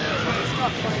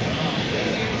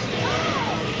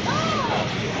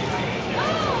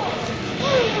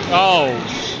 Oh.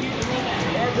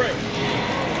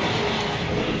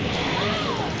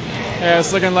 Yeah,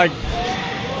 it's looking like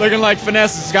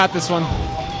Finesse has got this one.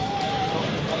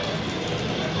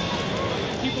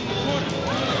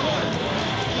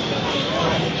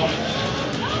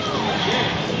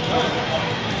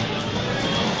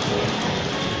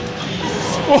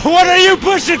 What are you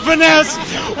pushing, Finesse?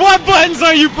 What buttons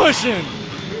are you pushing?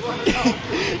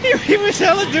 He was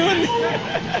hella doing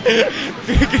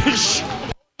good shit.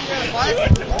 3 out of 5?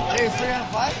 Hey, 3 out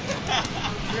of 5?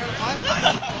 3 out of 5?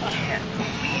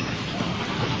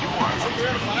 You're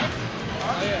out of 5?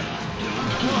 Oh, yeah.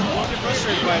 Don't get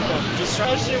frustrated by it, though. Just try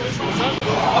to see which one's up.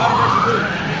 Water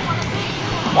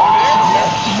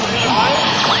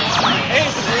versus blue. Hey,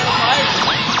 it's 3 out of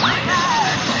 5.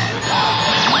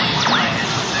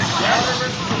 Water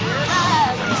versus blue?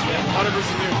 Water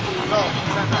versus blue. No,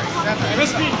 that's nice. That's nice.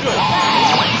 Let's be good.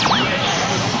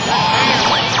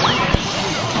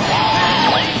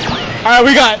 All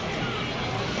right,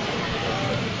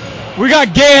 we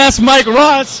got gay ass Mike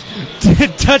Ross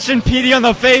touching Petey on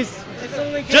the face. It's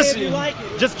only gay Just, if you like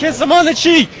it. just kiss him on the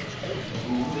cheek.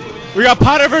 We got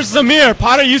Potter versus Amir.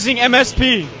 Potter using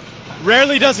MSP.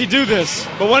 Rarely does he do this,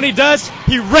 but when he does,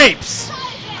 he rapes.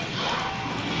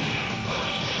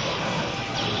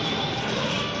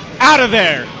 Out of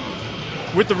there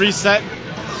with the reset.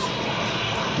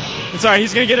 It's alright,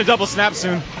 he's gonna get a double snap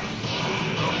soon.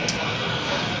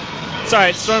 It's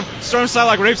alright, Storm style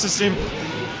like rapes his team.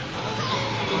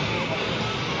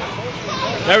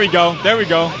 There we go.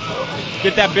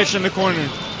 Get that bitch in the corner.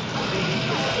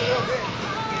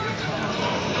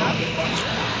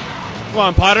 Come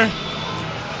on, Potter.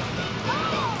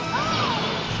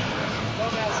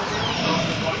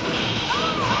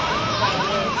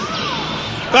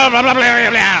 Blah, blah, blah, blah,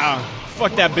 blah.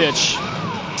 Fuck that bitch.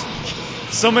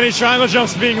 So many triangle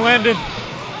jumps being landed.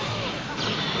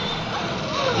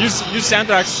 Use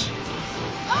Sandrax.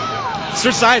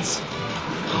 Switch sides.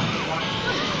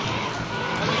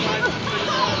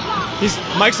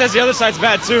 Mike says the other side's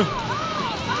bad too.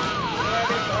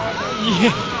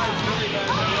 Yeah.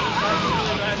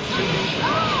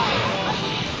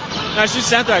 Now shoot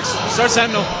Sandrax. Start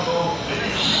Sentinel.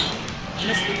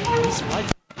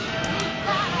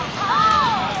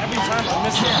 Every time I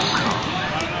miss it.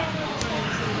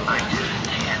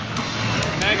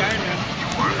 Mag Iron Man.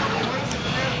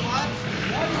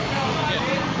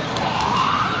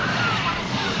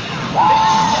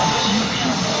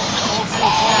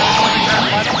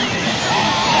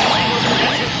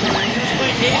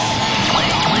 He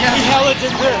hella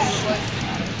did this.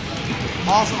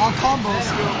 On combos.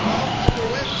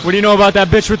 What do you know about that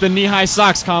bitch with the knee-high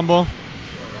socks combo?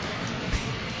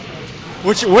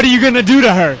 What are you gonna do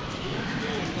to her?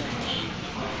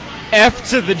 F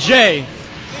to the J.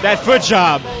 That foot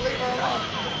job.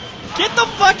 Get the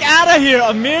fuck out of here,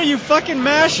 Amir, you fucking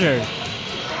masher.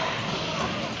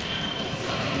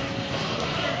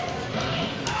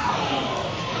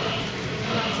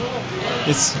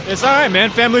 It's alright, man.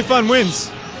 Family fun wins.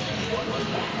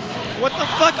 What the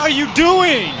fuck are you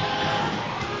doing?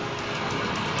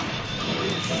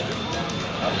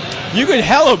 You could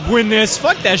hella win this.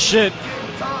 Fuck that shit.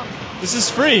 This is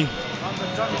free.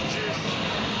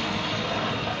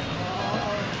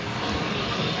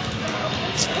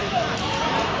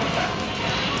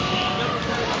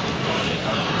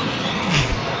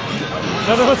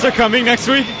 Another ones are coming next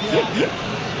week.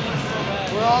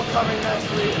 We're all coming next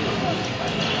week.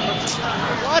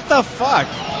 What the fuck?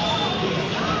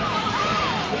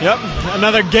 Yep,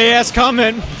 another gay ass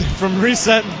comment from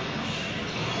Reset.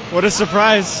 What a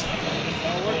surprise.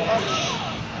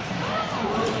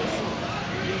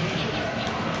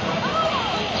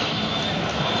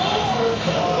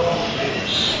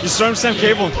 You storm Sam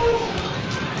Cable. 3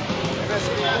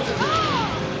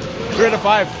 out of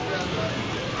 5.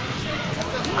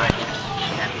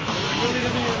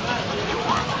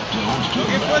 Don't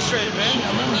get frustrated, man.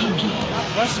 Not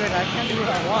frustrated. I can't do what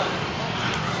I want.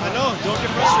 I know. Don't get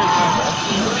frustrated,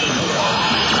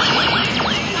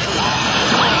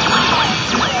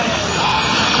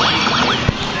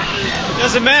 It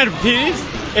doesn't matter, Pete.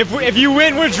 If you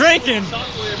win, we're drinking.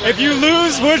 If you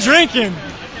lose, we're drinking.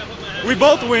 We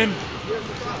both win.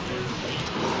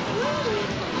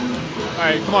 All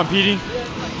right, come on, Petey.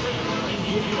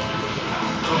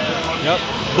 Yep.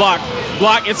 Block.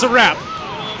 It's a wrap.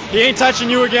 He ain't touching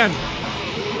you again.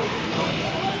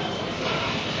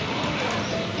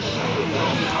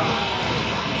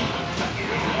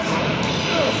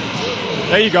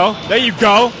 There you go.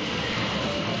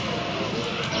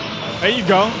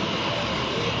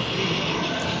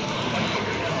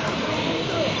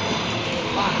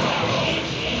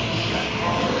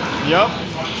 Yep.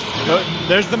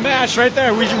 There's the mash right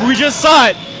there. We just saw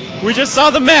it. We just saw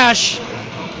the mash.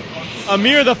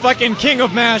 Amir, the fucking king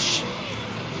of mash.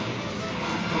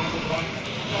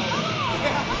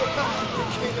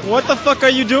 What the fuck are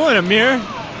you doing, Amir?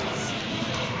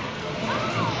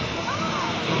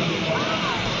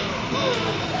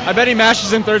 I bet he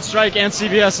mashes in Third Strike and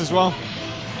CBS as well.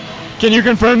 Can you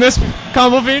confirm this,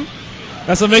 Combo Fiend?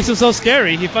 That's what makes him so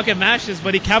scary. He fucking mashes,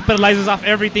 but he capitalizes off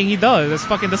everything he does. That's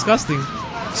fucking disgusting.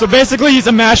 So basically, he's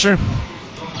a masher.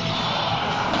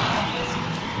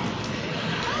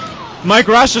 Mike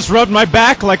Ross just rubbed my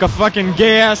back like a fucking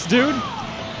gay-ass dude.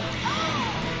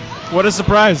 What a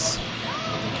surprise.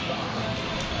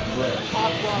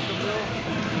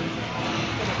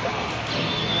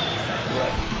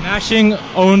 Mashing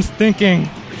owns thinking.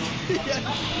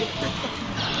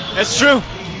 It's true.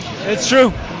 It's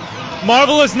true.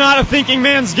 Marvel is not a thinking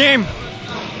man's game.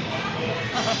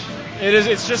 It is.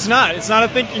 It's just not. It's not a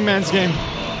thinking man's game.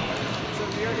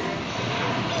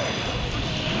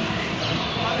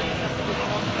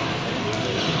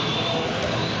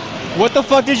 What the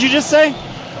fuck did you just say?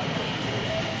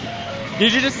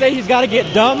 Did you just say he's got to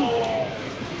get dumb?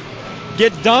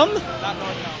 Get dumb?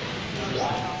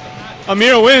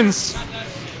 Amir wins.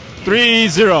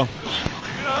 3-0.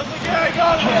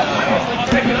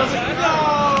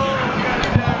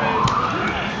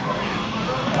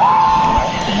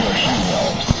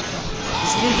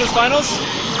 This losers finals?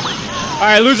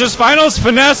 Alright, losers finals.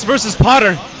 Finesse versus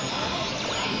Potter.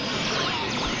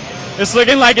 It's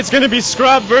looking like it's going to be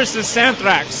Scrub versus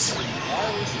Santhrax.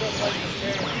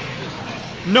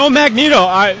 No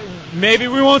Magneto. Maybe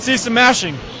we won't see some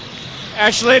mashing.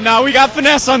 Actually, now we got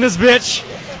Finesse on this bitch.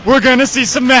 We're going to see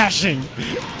some mashing.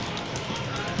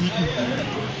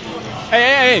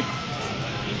 Hey.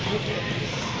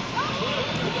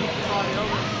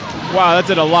 Wow, that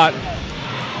did a lot.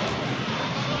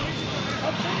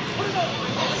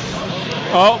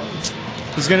 Oh,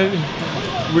 he's going to...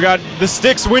 We got the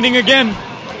Sticks winning again.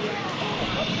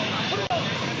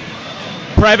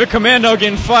 Private Commando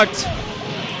getting fucked.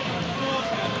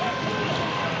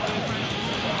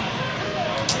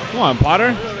 Come on,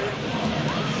 Potter.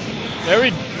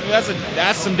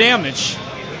 That's some damage.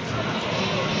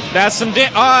 That's some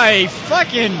that's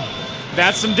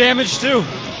some damage too.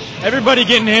 Everybody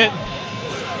getting hit.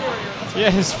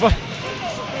 Yeah, it's fun.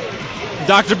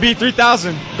 Dr. B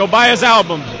 3000. Go buy his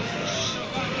album.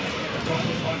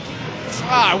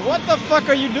 What the fuck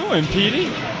are you doing,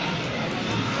 Petey?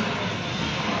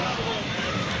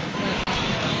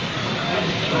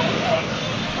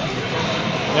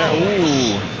 There,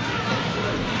 ooh.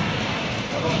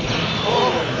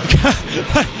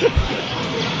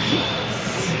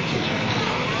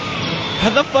 How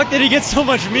the fuck did he get so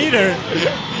much meter?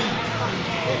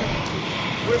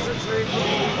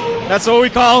 That's what we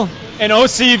call an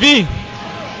OCV.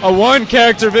 A one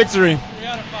character victory.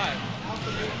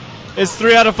 It's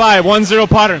 3 out of 5. 1-0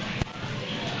 Potter. Hey,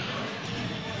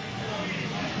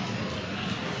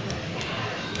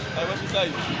 what she tell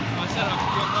you? I said I'm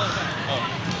good.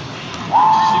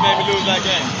 She made me lose that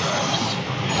game.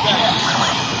 He's back.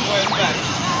 Boy, it's back.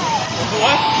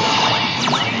 What?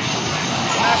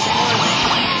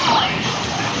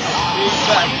 He's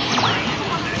back.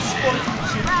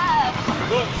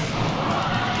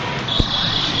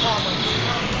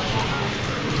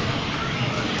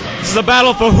 This is a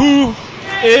battle for who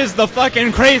is the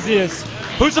fucking craziest.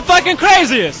 Who's the fucking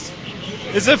craziest?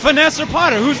 Is it Finesse or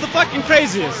Potter? Who's the fucking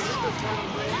craziest?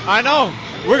 I know.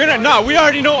 We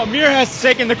already know Amir has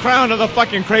taken the crown of the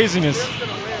fucking craziness.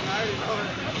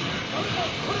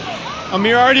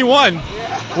 Amir already won.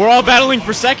 We're all battling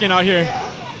for second out here.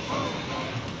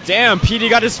 Damn, Petey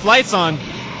got his flights on.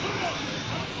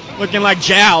 Looking like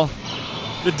Jal,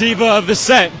 the diva of the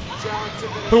set,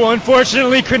 who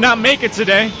unfortunately could not make it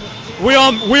today. We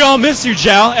all miss you,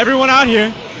 Jal. Everyone out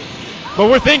here. But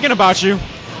we're thinking about you.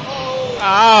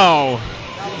 Ow.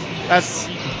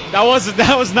 That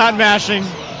was not mashing.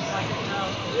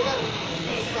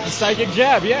 A psychic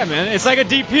jab, yeah, man. It's like a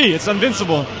DP. It's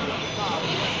invincible.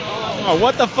 Oh,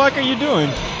 what the fuck are you doing?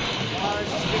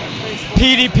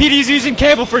 Petey's using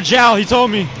cable for Jal, he told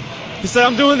me. He said,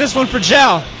 I'm doing this one for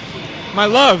Jal. My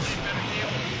love.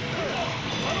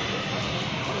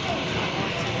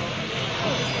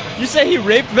 You say he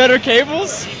raped better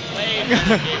cables?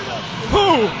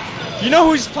 Who? You know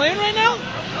who he's playing right now?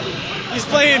 He's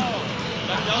playing...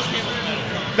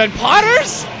 Then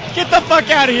Potters? Get the fuck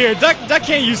out of here. Duck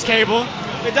can't use cable.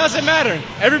 It doesn't matter.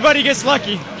 Everybody gets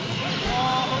lucky.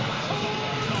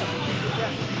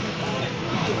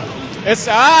 He's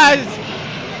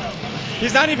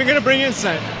not even gonna bring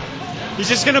insight. He's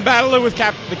just gonna battle it with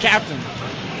the captain.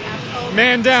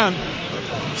 Man down.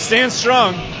 Stand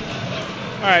strong.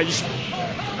 Alright,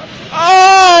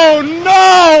 oh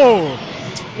no!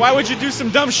 Why would you do some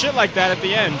dumb shit like that at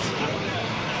the end?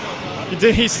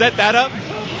 Did he set that up?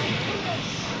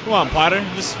 Come on, Potter.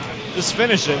 Just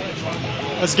finish it.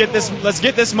 Let's get this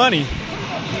money.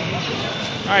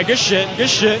 Alright, good shit.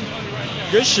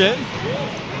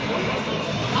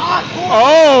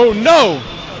 Oh no!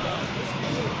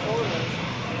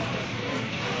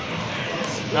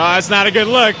 No, that's not a good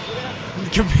look.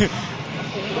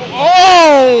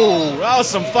 Oh! That was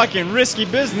some fucking risky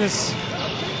business.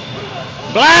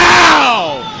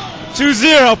 Wow!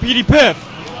 2-0, PD Piff.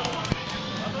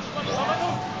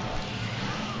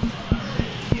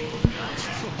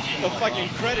 The fucking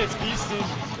credits, beastie.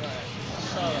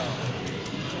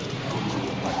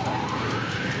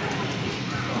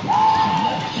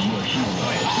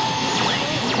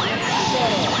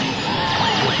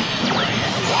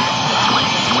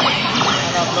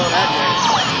 blow that game.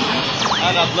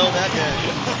 How'd I blow that game?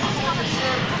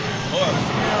 Horrible.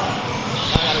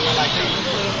 I gotta win like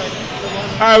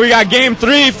All right, we got game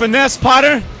 3. Finesse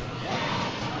Potter.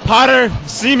 Potter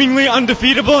seemingly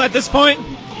undefeatable at this point.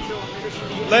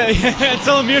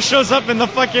 Until Amir shows up in the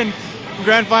fucking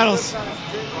grand finals.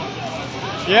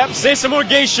 Yep, say some more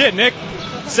gay shit, Nick.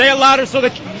 Say it louder so the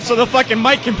fucking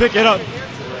mic can pick it up.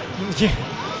 Yeah.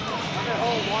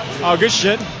 Oh, good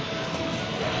shit.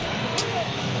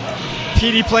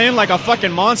 PD playing like a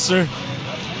fucking monster.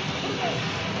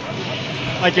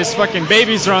 Like his fucking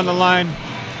babies are on the line.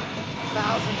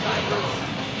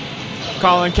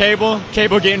 Calling Cable.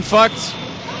 Cable getting fucked.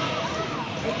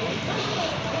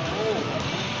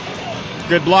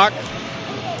 Good block.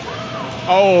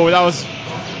 Oh, that was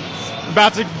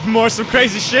about to more some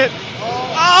crazy shit.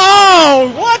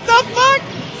 Oh, what the fuck?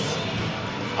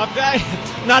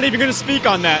 I'm not even going to speak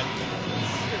on that.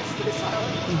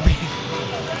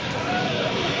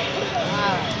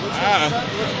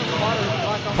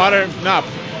 Potter, nah.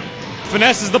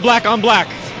 Finesse is the black on black.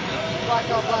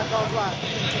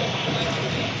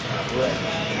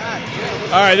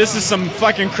 Alright, this is some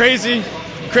fucking crazy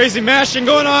mashing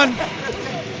going on.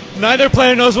 Neither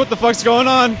player knows what the fuck's going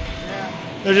on.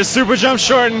 They're just super jump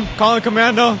shorting, calling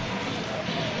commando.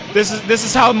 This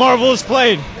is how Marvel is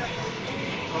played.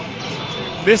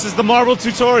 This is the Marvel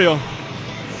tutorial.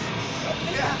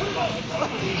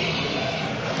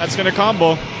 That's gonna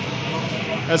combo.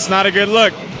 That's not a good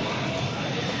look.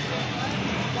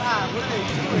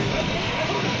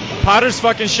 Potter's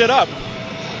fucking shit up.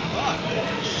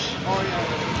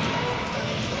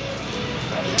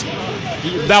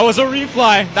 That was a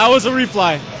refly. That was a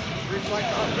refly.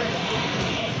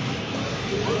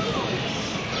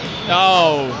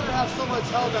 Oh.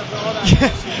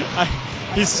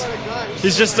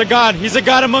 He's just a god. He's a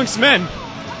god amongst men.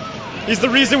 He's the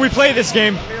reason we play this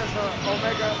game.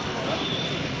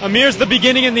 Amir's the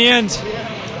beginning and the end.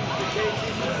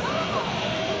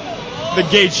 The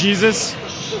gay Jesus.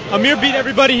 Amir beat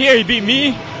everybody here. He beat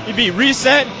me. He beat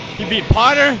Reset. He beat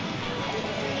Potter.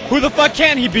 Who the fuck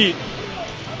can he beat?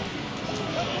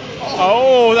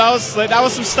 Oh, that was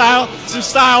some style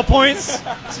points.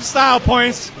 Some style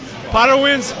points. Potter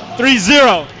wins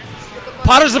 3-0.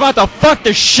 Potter's about to fuck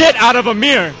the shit out of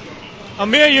Amir.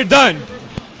 Amir, you're done.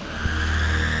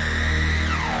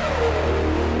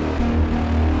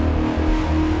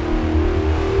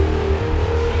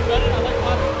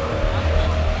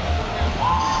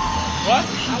 What?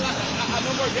 I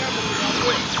know more gambles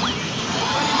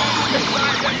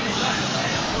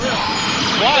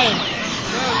Why?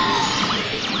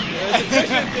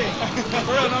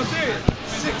 For real, no serious.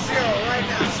 6-0 right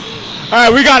now. All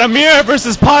right, we got Amir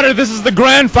versus Potter. This is the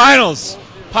grand finals.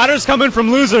 Potter's coming from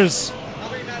losers,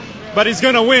 but he's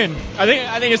gonna win. I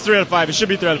think it's 3 out of 5. It should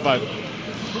be 3 out of 5.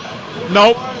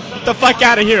 Nope. Get the fuck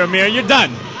out of here, Amir. You're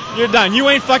done. You're done. You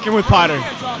ain't fucking with Potter.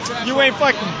 You ain't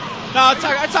fucking. No,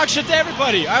 I talk shit to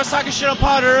everybody. I was talking shit on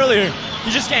Potter earlier.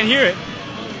 You just can't hear it.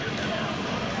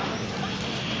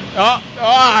 Oh,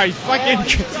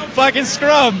 fucking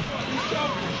scrub.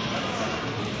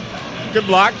 Good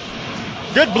block.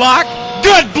 Good block.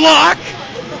 Good block.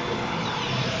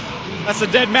 That's a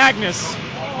dead Magnus.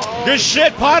 Good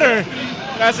shit, Potter.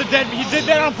 That's a dead. He did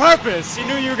that on purpose. He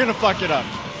knew you were gonna fuck it up.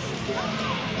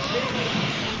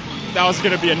 That was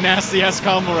gonna be a nasty ass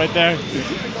combo right there.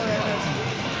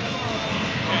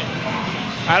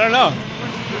 I don't know.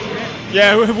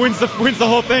 Yeah, wins the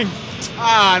whole thing.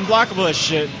 Ah, unblockable as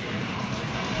shit.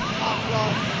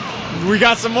 We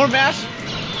got some more mash.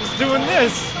 Just doing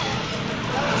this.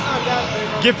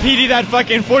 Give PD that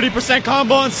fucking 40%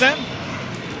 combo and send.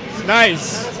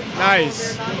 Nice.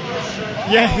 Nice.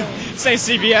 Yeah, say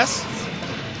CBS.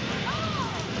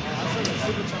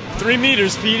 3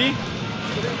 meters, PD.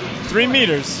 3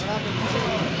 meters.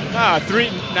 Ah, 3.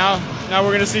 Now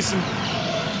we're gonna see some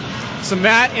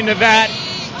that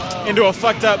into a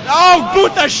fucked up. Oh,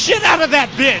 boot the shit out of that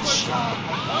bitch.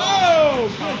 Oh,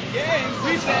 good game.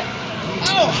 Reset.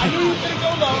 Oh, I knew he was going to go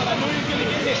low, and I knew he was going to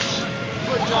get hit.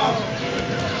 Good job.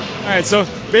 All right, so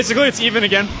basically it's even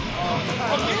again.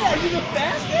 Okay, are you the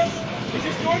fastest? Is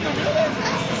your score the real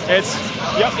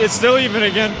fastest? It's still even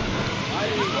again.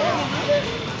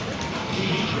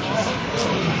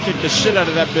 Kick the shit out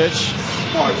of that bitch.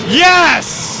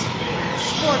 Yes!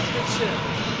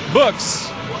 Sportsmanship. Books.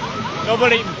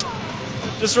 Nobody.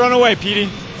 Just run away, PD.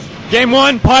 Game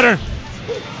 1, Potter.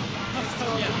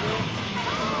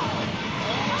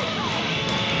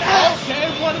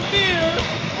 Okay, one beer.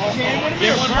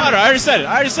 Game 1, Potter. I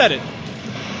already said it.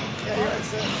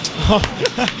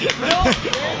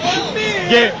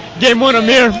 Game 1,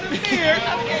 Amir.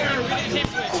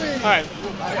 All right.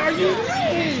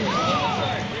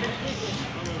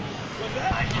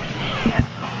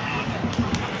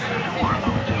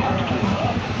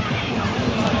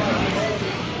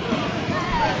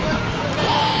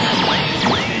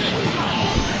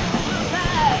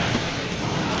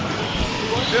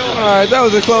 Alright, that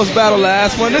was a close battle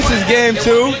last one. This is game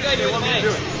 2.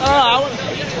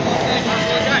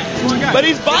 But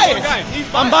he's biased.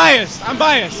 I'm biased. I'm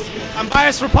biased. I'm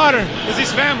biased for Potter because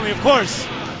he's family, of course.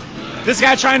 This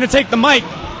guy trying to take the mic.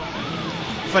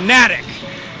 Fanatic.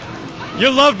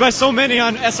 You're loved by so many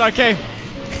on SRK.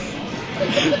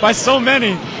 By so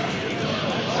many.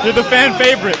 You're the fan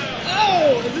favorite.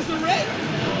 Oh, is this a red?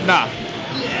 Nah.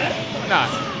 Yes. Nah.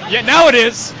 Yeah, now it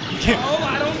is. Oh,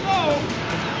 I don't know.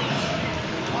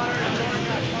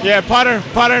 Yeah,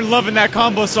 Potter loving that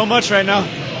combo so much right now.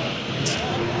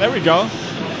 There we go.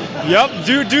 Yup,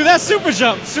 do that super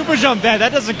jump. Super jump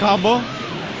that doesn't combo.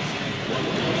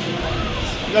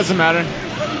 Doesn't matter.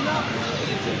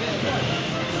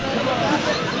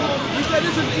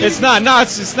 It's not, no,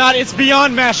 it's not, it's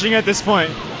beyond mashing at this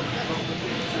point.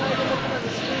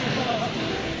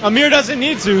 Amir doesn't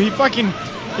need to, he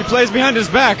plays behind his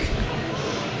back. He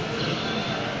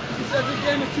says the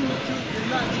game is too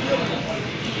not skillful.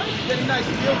 Getting nice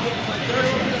skillful. Like 30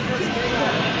 over the first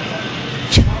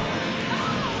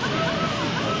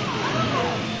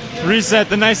game. Reset,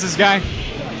 the nicest guy.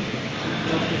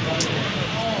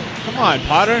 Come on,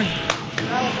 Potter.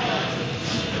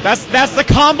 That's the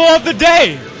combo of the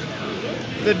day.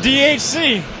 The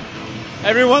DHC.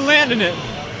 Everyone landing it.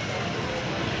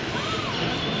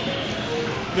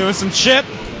 Doing some chip.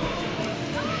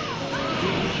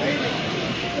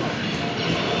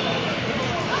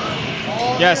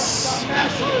 Yes.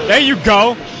 There you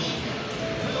go.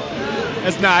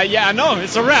 It's not, yeah, I know,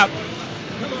 it's a wrap.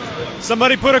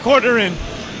 Somebody put a quarter in.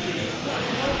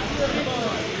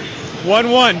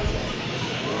 1-1.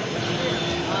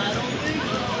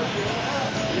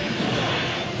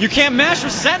 You can't mash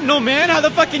with Sentinel, man. How the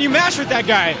fuck can you mash with that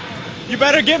guy? You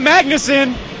better get Magnus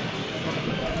in.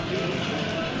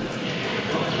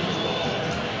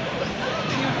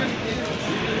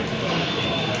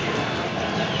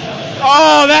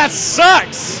 Oh, that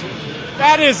sucks.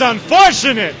 That is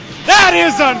unfortunate. That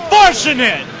is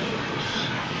unfortunate.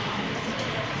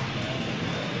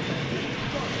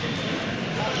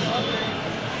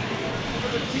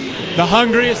 The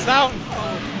hungriest out.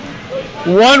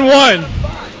 1-1.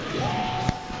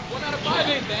 1 out of 5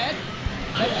 ain't bad.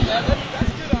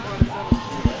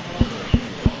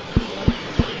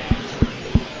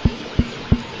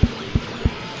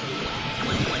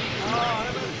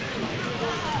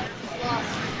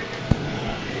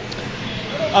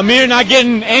 Amir not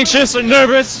getting anxious or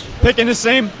nervous, picking the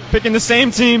same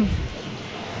team,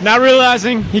 not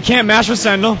realizing he can't mash with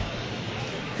Sentinel.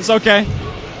 It's okay.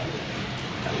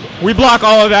 We block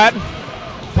all of that.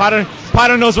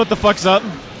 Potter knows what the fuck's up.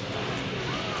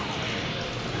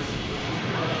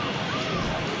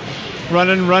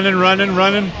 Running.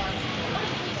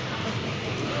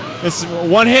 It's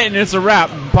one hit and it's a wrap.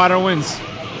 Potter wins.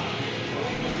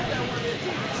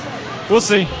 We'll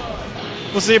see.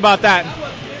 We'll see about that.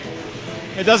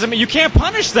 It doesn't mean you can't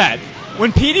punish that.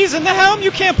 When PD's in the helm,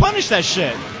 you can't punish that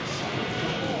shit.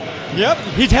 Yep,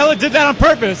 he hella did that on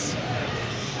purpose.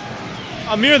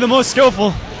 Amir, the most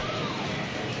skillful.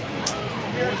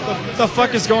 What the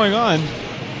fuck is going on?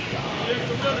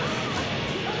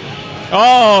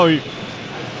 Oh,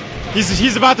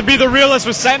 he's about to be the realist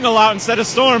with Sentinel out instead of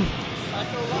Storm.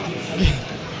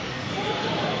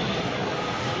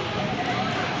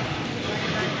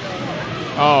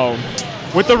 Oh,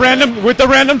 with the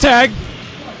random tag.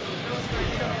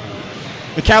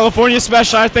 The California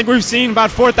special, I think we've seen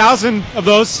about 4,000 of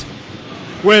those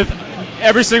with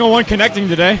every single one connecting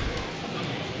today.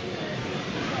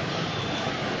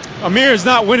 Amir is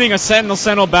not winning a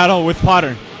Sentinel battle with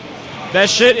Potter. That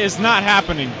shit is not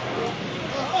happening.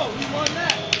 Oh, he won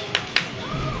that.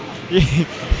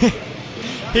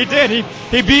 He did.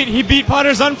 He beat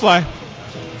Potter's Unfly.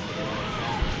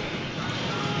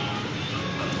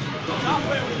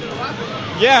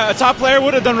 Yeah, a top player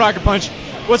would have done Rocket Punch.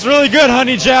 What's really good,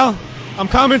 Honey Gel, I'm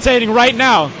commentating right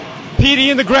now. PD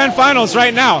in the grand finals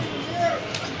right now.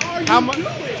 How much?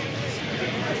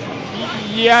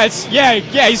 Yeah,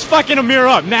 he's fucking Amir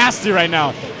up. Nasty right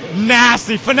now.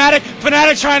 Nasty.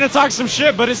 Fnatic trying to talk some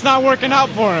shit, but it's not working out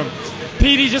for him.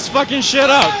 PD just fucking shit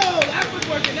up. Oh, that was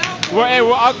working out. Well, hey,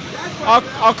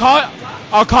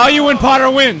 I'll call you when Potter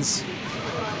wins.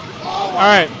 All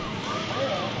right.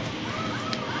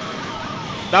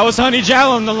 That was Honey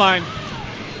Gel on the line.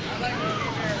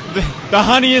 The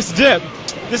honeyest dip.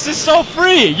 This is so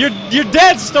free. You're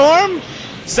dead, Storm.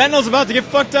 Sentinel's about to get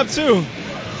fucked up too.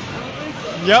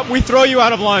 Yep, we throw you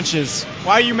out of launches.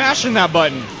 Why are you mashing that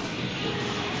button?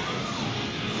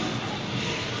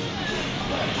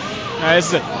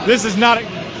 This is not.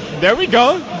 There we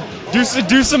go. Do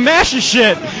some mashy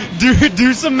shit.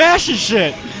 Do some mashy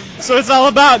shit. So it's all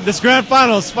about this grand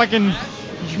finals. Fucking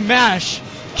mash,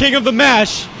 king of the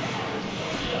mash.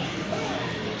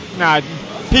 Nah,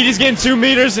 Petey's getting 2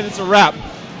 meters and it's a wrap.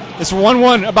 It's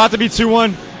 1-1, about to be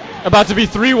 2-1, about to be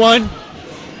 3-1,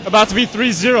 about to be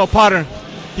 3-0. Potter,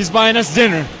 he's buying us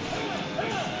dinner.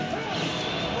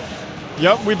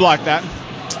 Yep, we blocked that.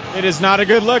 It is not a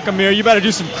good look, Amir. You better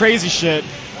do some crazy shit.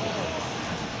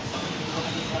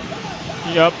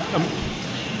 Yep.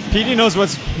 Petey knows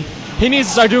what's... He needs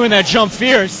to start doing that jump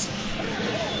fierce.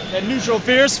 That neutral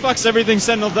fierce fucks everything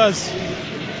Sentinel does.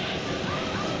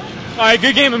 Alright,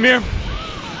 good game, Amir.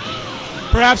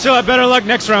 Perhaps you'll have better luck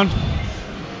next round.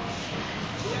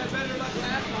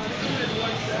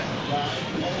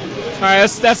 Alright,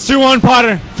 that's 2-1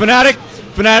 Potter. Fnatic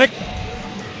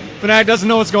doesn't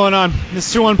know what's going on.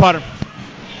 It's 2-1 Potter.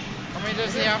 How many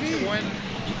does he have to win?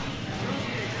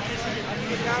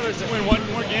 Win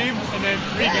 1 more game and then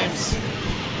 3 games.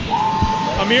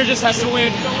 Amir just has to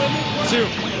win 2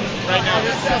 right now.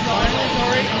 This is the finals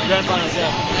already? Grand finals,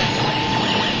 yeah.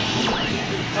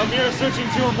 Amir switching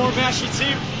to a more mashy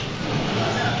team.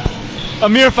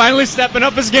 Amir finally stepping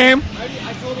up his game.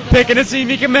 Picking a team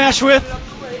he can mash with.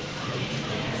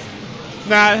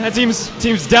 Nah, that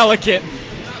team's delicate.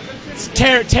 It's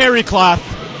terry cloth.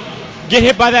 Get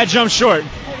hit by that jump short.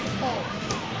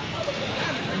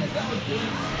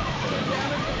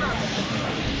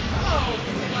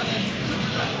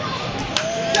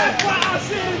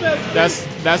 That's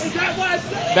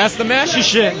the mashy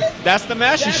shit. That's the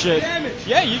mashy shit.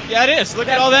 Yeah, that is. Look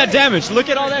at all that damage. Look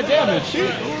at all that damage. Who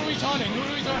are we taunting?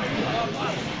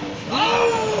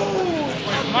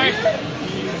 Oh! Mike.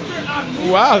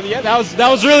 Wow, yeah, that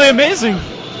was really amazing.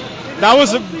 That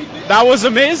was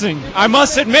amazing. I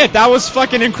must admit, that was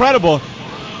fucking incredible.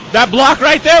 That block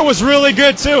right there was really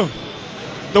good too.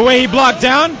 The way he blocked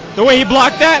down, the way he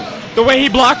blocked that,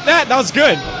 that was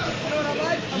good.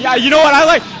 Yeah, you know what I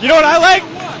like? You know what I like?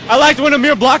 I liked when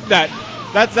Amir blocked that.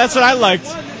 That's what I liked.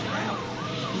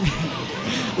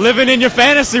 Living in your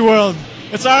fantasy world.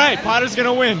 It's alright, Potter's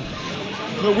gonna win.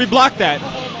 But we blocked that.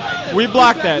 We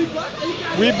blocked that.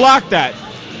 We blocked that.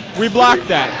 We blocked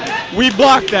that. We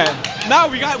blocked that. No,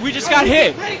 we just got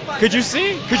hit. Could you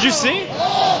see? Could you see?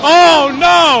 Oh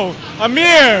no!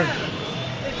 Amir!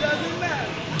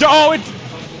 Oh, what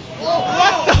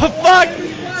the fuck?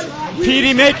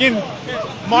 PD making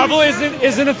Marvel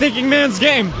isn't a thinking man's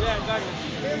game.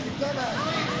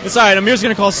 It's alright, Amir's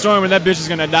gonna call Storm and that bitch is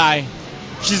gonna die.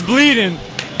 She's bleeding.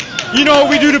 You know what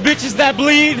we do to bitches that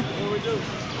bleed?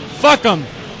 Fuck them.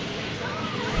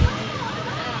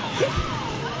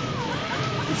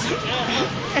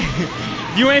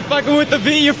 You ain't fucking with the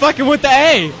V, you're fucking with the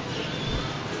A.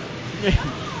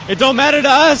 It don't matter to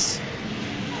us.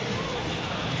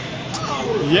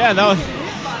 Yeah, that was...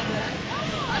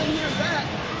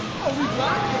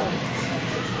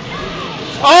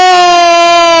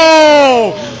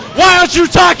 Oh! Why aren't you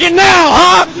talking now,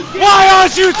 huh? Why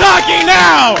aren't you talking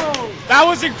now? That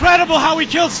was incredible how we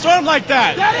killed Storm like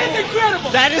that. That is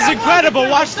incredible. That is incredible.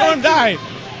 Watch Storm die.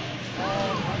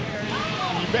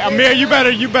 Amir, you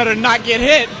better not get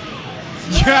hit.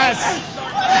 Yes.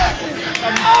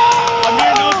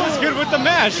 Amir knows what's good with the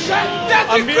mash. That's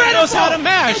Amir incredible. knows how to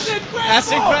mash. It's incredible.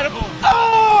 That's incredible.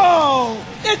 Oh,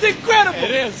 it's incredible.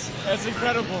 It is. That's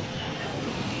incredible.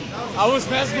 I was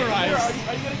mesmerized.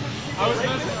 I was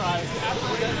mesmerized.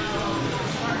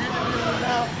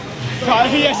 God,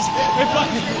 yes.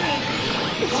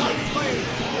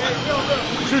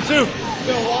 True too.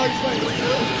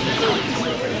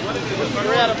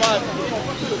 3 out of 5.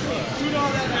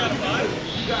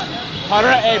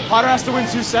 Potter has to win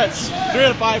 2 sets. 3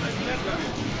 out of 5.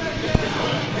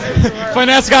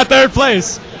 Finesse got 3rd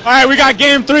place. Alright, we got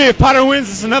game 3. If Potter wins,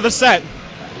 it's another set.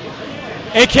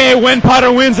 AKA when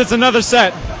Potter wins, it's another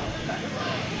set.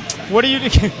 What are you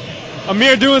doing?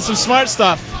 Amir doing some smart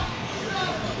stuff.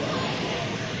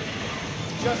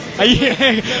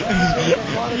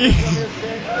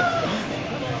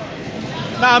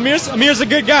 Nah, Amir's a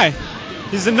good guy.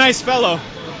 He's a nice fellow.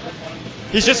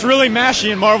 He's just really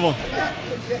mashy in Marvel.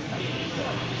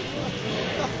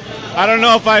 I don't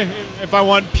know if I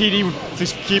want PD to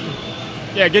keep...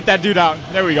 Yeah, get that dude out.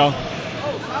 There we go.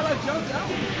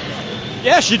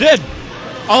 Yeah, she did.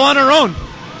 All on her own.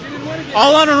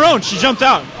 All on her own. She jumped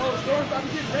out.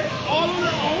 All on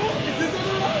her own? Is this on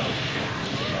her own?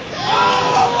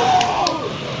 Oh!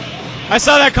 I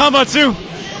saw that combo too.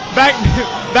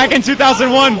 Back in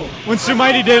 2001 when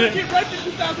Sumighty did it. Get right to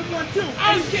 2001 too.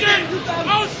 Oh shit!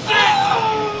 Oh shit!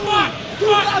 Fuck!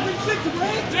 2006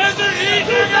 Ray. Desert Heat,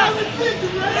 nigga! 2006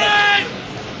 Ray. Hey!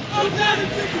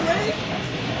 2006 Ray.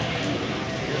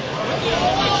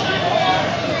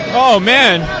 Oh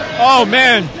man. Oh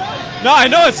man. No, I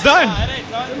know it's done.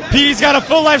 Petey's got a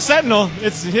full life sentinel.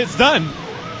 It's done.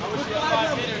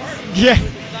 Yeah.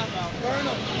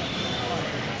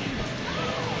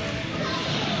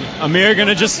 Amir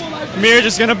just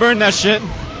gonna burn that shit.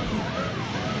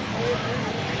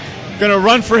 Gonna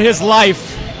run for his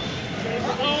life.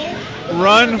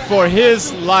 Run for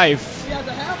his life.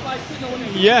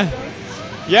 Yeah.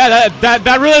 Yeah,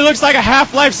 that really looks like a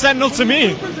Half-Life Sentinel to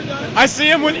me. I see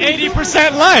him with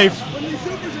 80% life.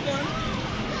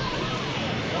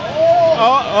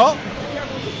 Oh.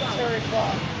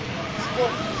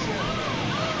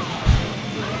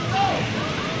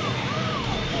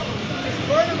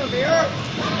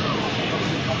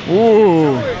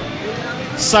 Ooh.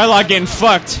 Psylocke getting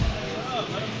fucked.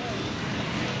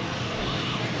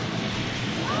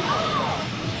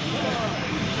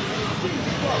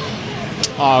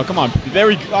 Oh, come on. There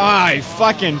we go.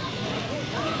 Fucking.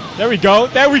 There we go.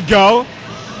 There we go.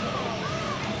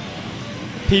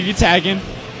 PV tagging.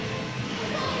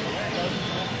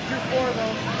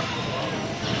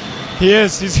 He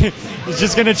is. He's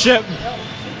just gonna chip.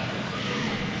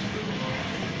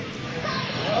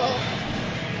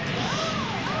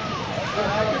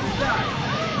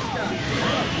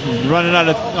 Running out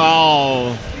of.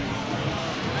 Oh.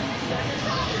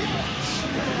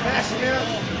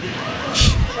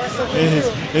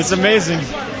 It's amazing.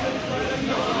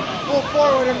 Full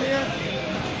forward, Amir.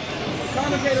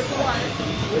 Commentator quiet.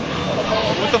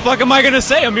 What the fuck am I gonna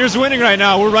say? Amir's winning right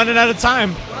now. We're running out of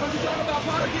time. Why don't you talk about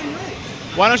Potter getting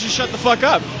Why don't you shut the fuck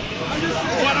ready? up?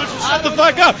 Why don't you shut the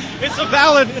fuck up?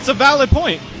 It's a valid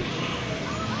point.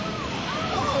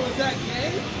 Oh, is that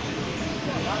gay?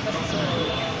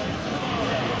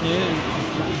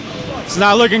 It's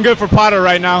not looking good for Potter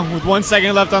right now with 1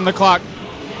 second left on the clock.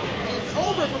 It's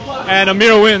over for Potter. And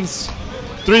Amir wins.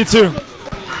 3-2.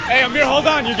 Hey, Amir, hold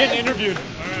on. You're getting interviewed.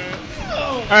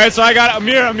 All right, so I got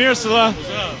Amir Salah,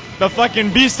 the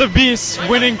fucking beast of beasts,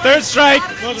 winning third strike,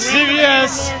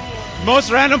 CVS,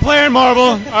 most random player in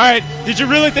Marvel. All right, did you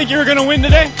really think you were going to win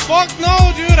today? Fuck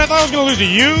no, dude. I thought I was gonna lose to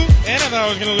you, and I thought I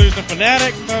was gonna lose to Fnatic.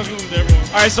 I thought I was gonna lose to everyone.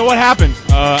 All right, so what happened?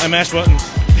 I mashed buttons.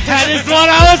 That is what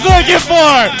I was looking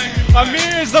for.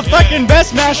 Amir is the fucking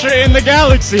best masher in the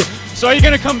galaxy. So are you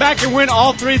going to come back and win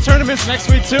all 3 tournaments next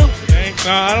week too?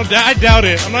 No, I doubt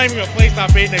it. I'm not even gonna play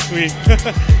top 8 next week.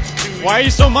 Why are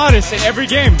you so modest in every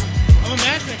game? I'm gonna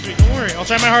mash next week. Don't worry. I'll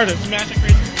try my hardest. Mash it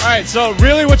crazy. All right, so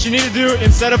really what you need to do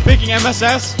instead of picking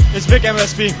MSS is pick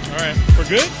MSP. All right. For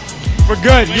good? For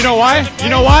good. You know why? You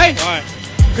know why? Why?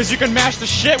 Because you can mash the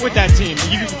shit with that team.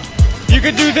 You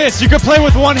could do this. You could play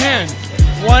with one hand.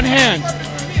 One hand.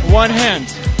 One hand.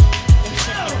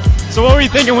 So what were you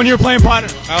thinking when you were playing Potter?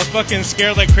 I was fucking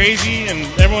scared like crazy, and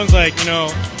everyone's like,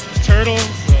 it's turtles.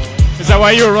 So. Is that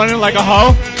why you were running like a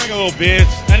hoe? Running like a little bitch.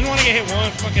 I didn't want to get hit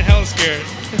once. Fucking hella scared.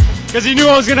 Because you knew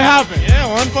what was going to happen. Yeah,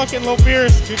 one fucking low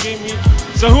fierce. Good game, me.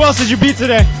 So who else did you beat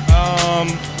today?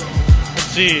 Let's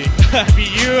see. I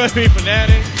beat you. I beat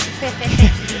Fnatic.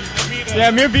 Yeah,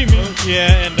 Amir beat me.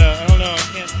 Yeah, and I don't know. I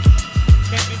can't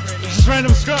think right now. Just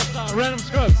random scrubs. Random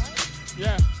scrubs.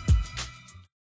 Yeah.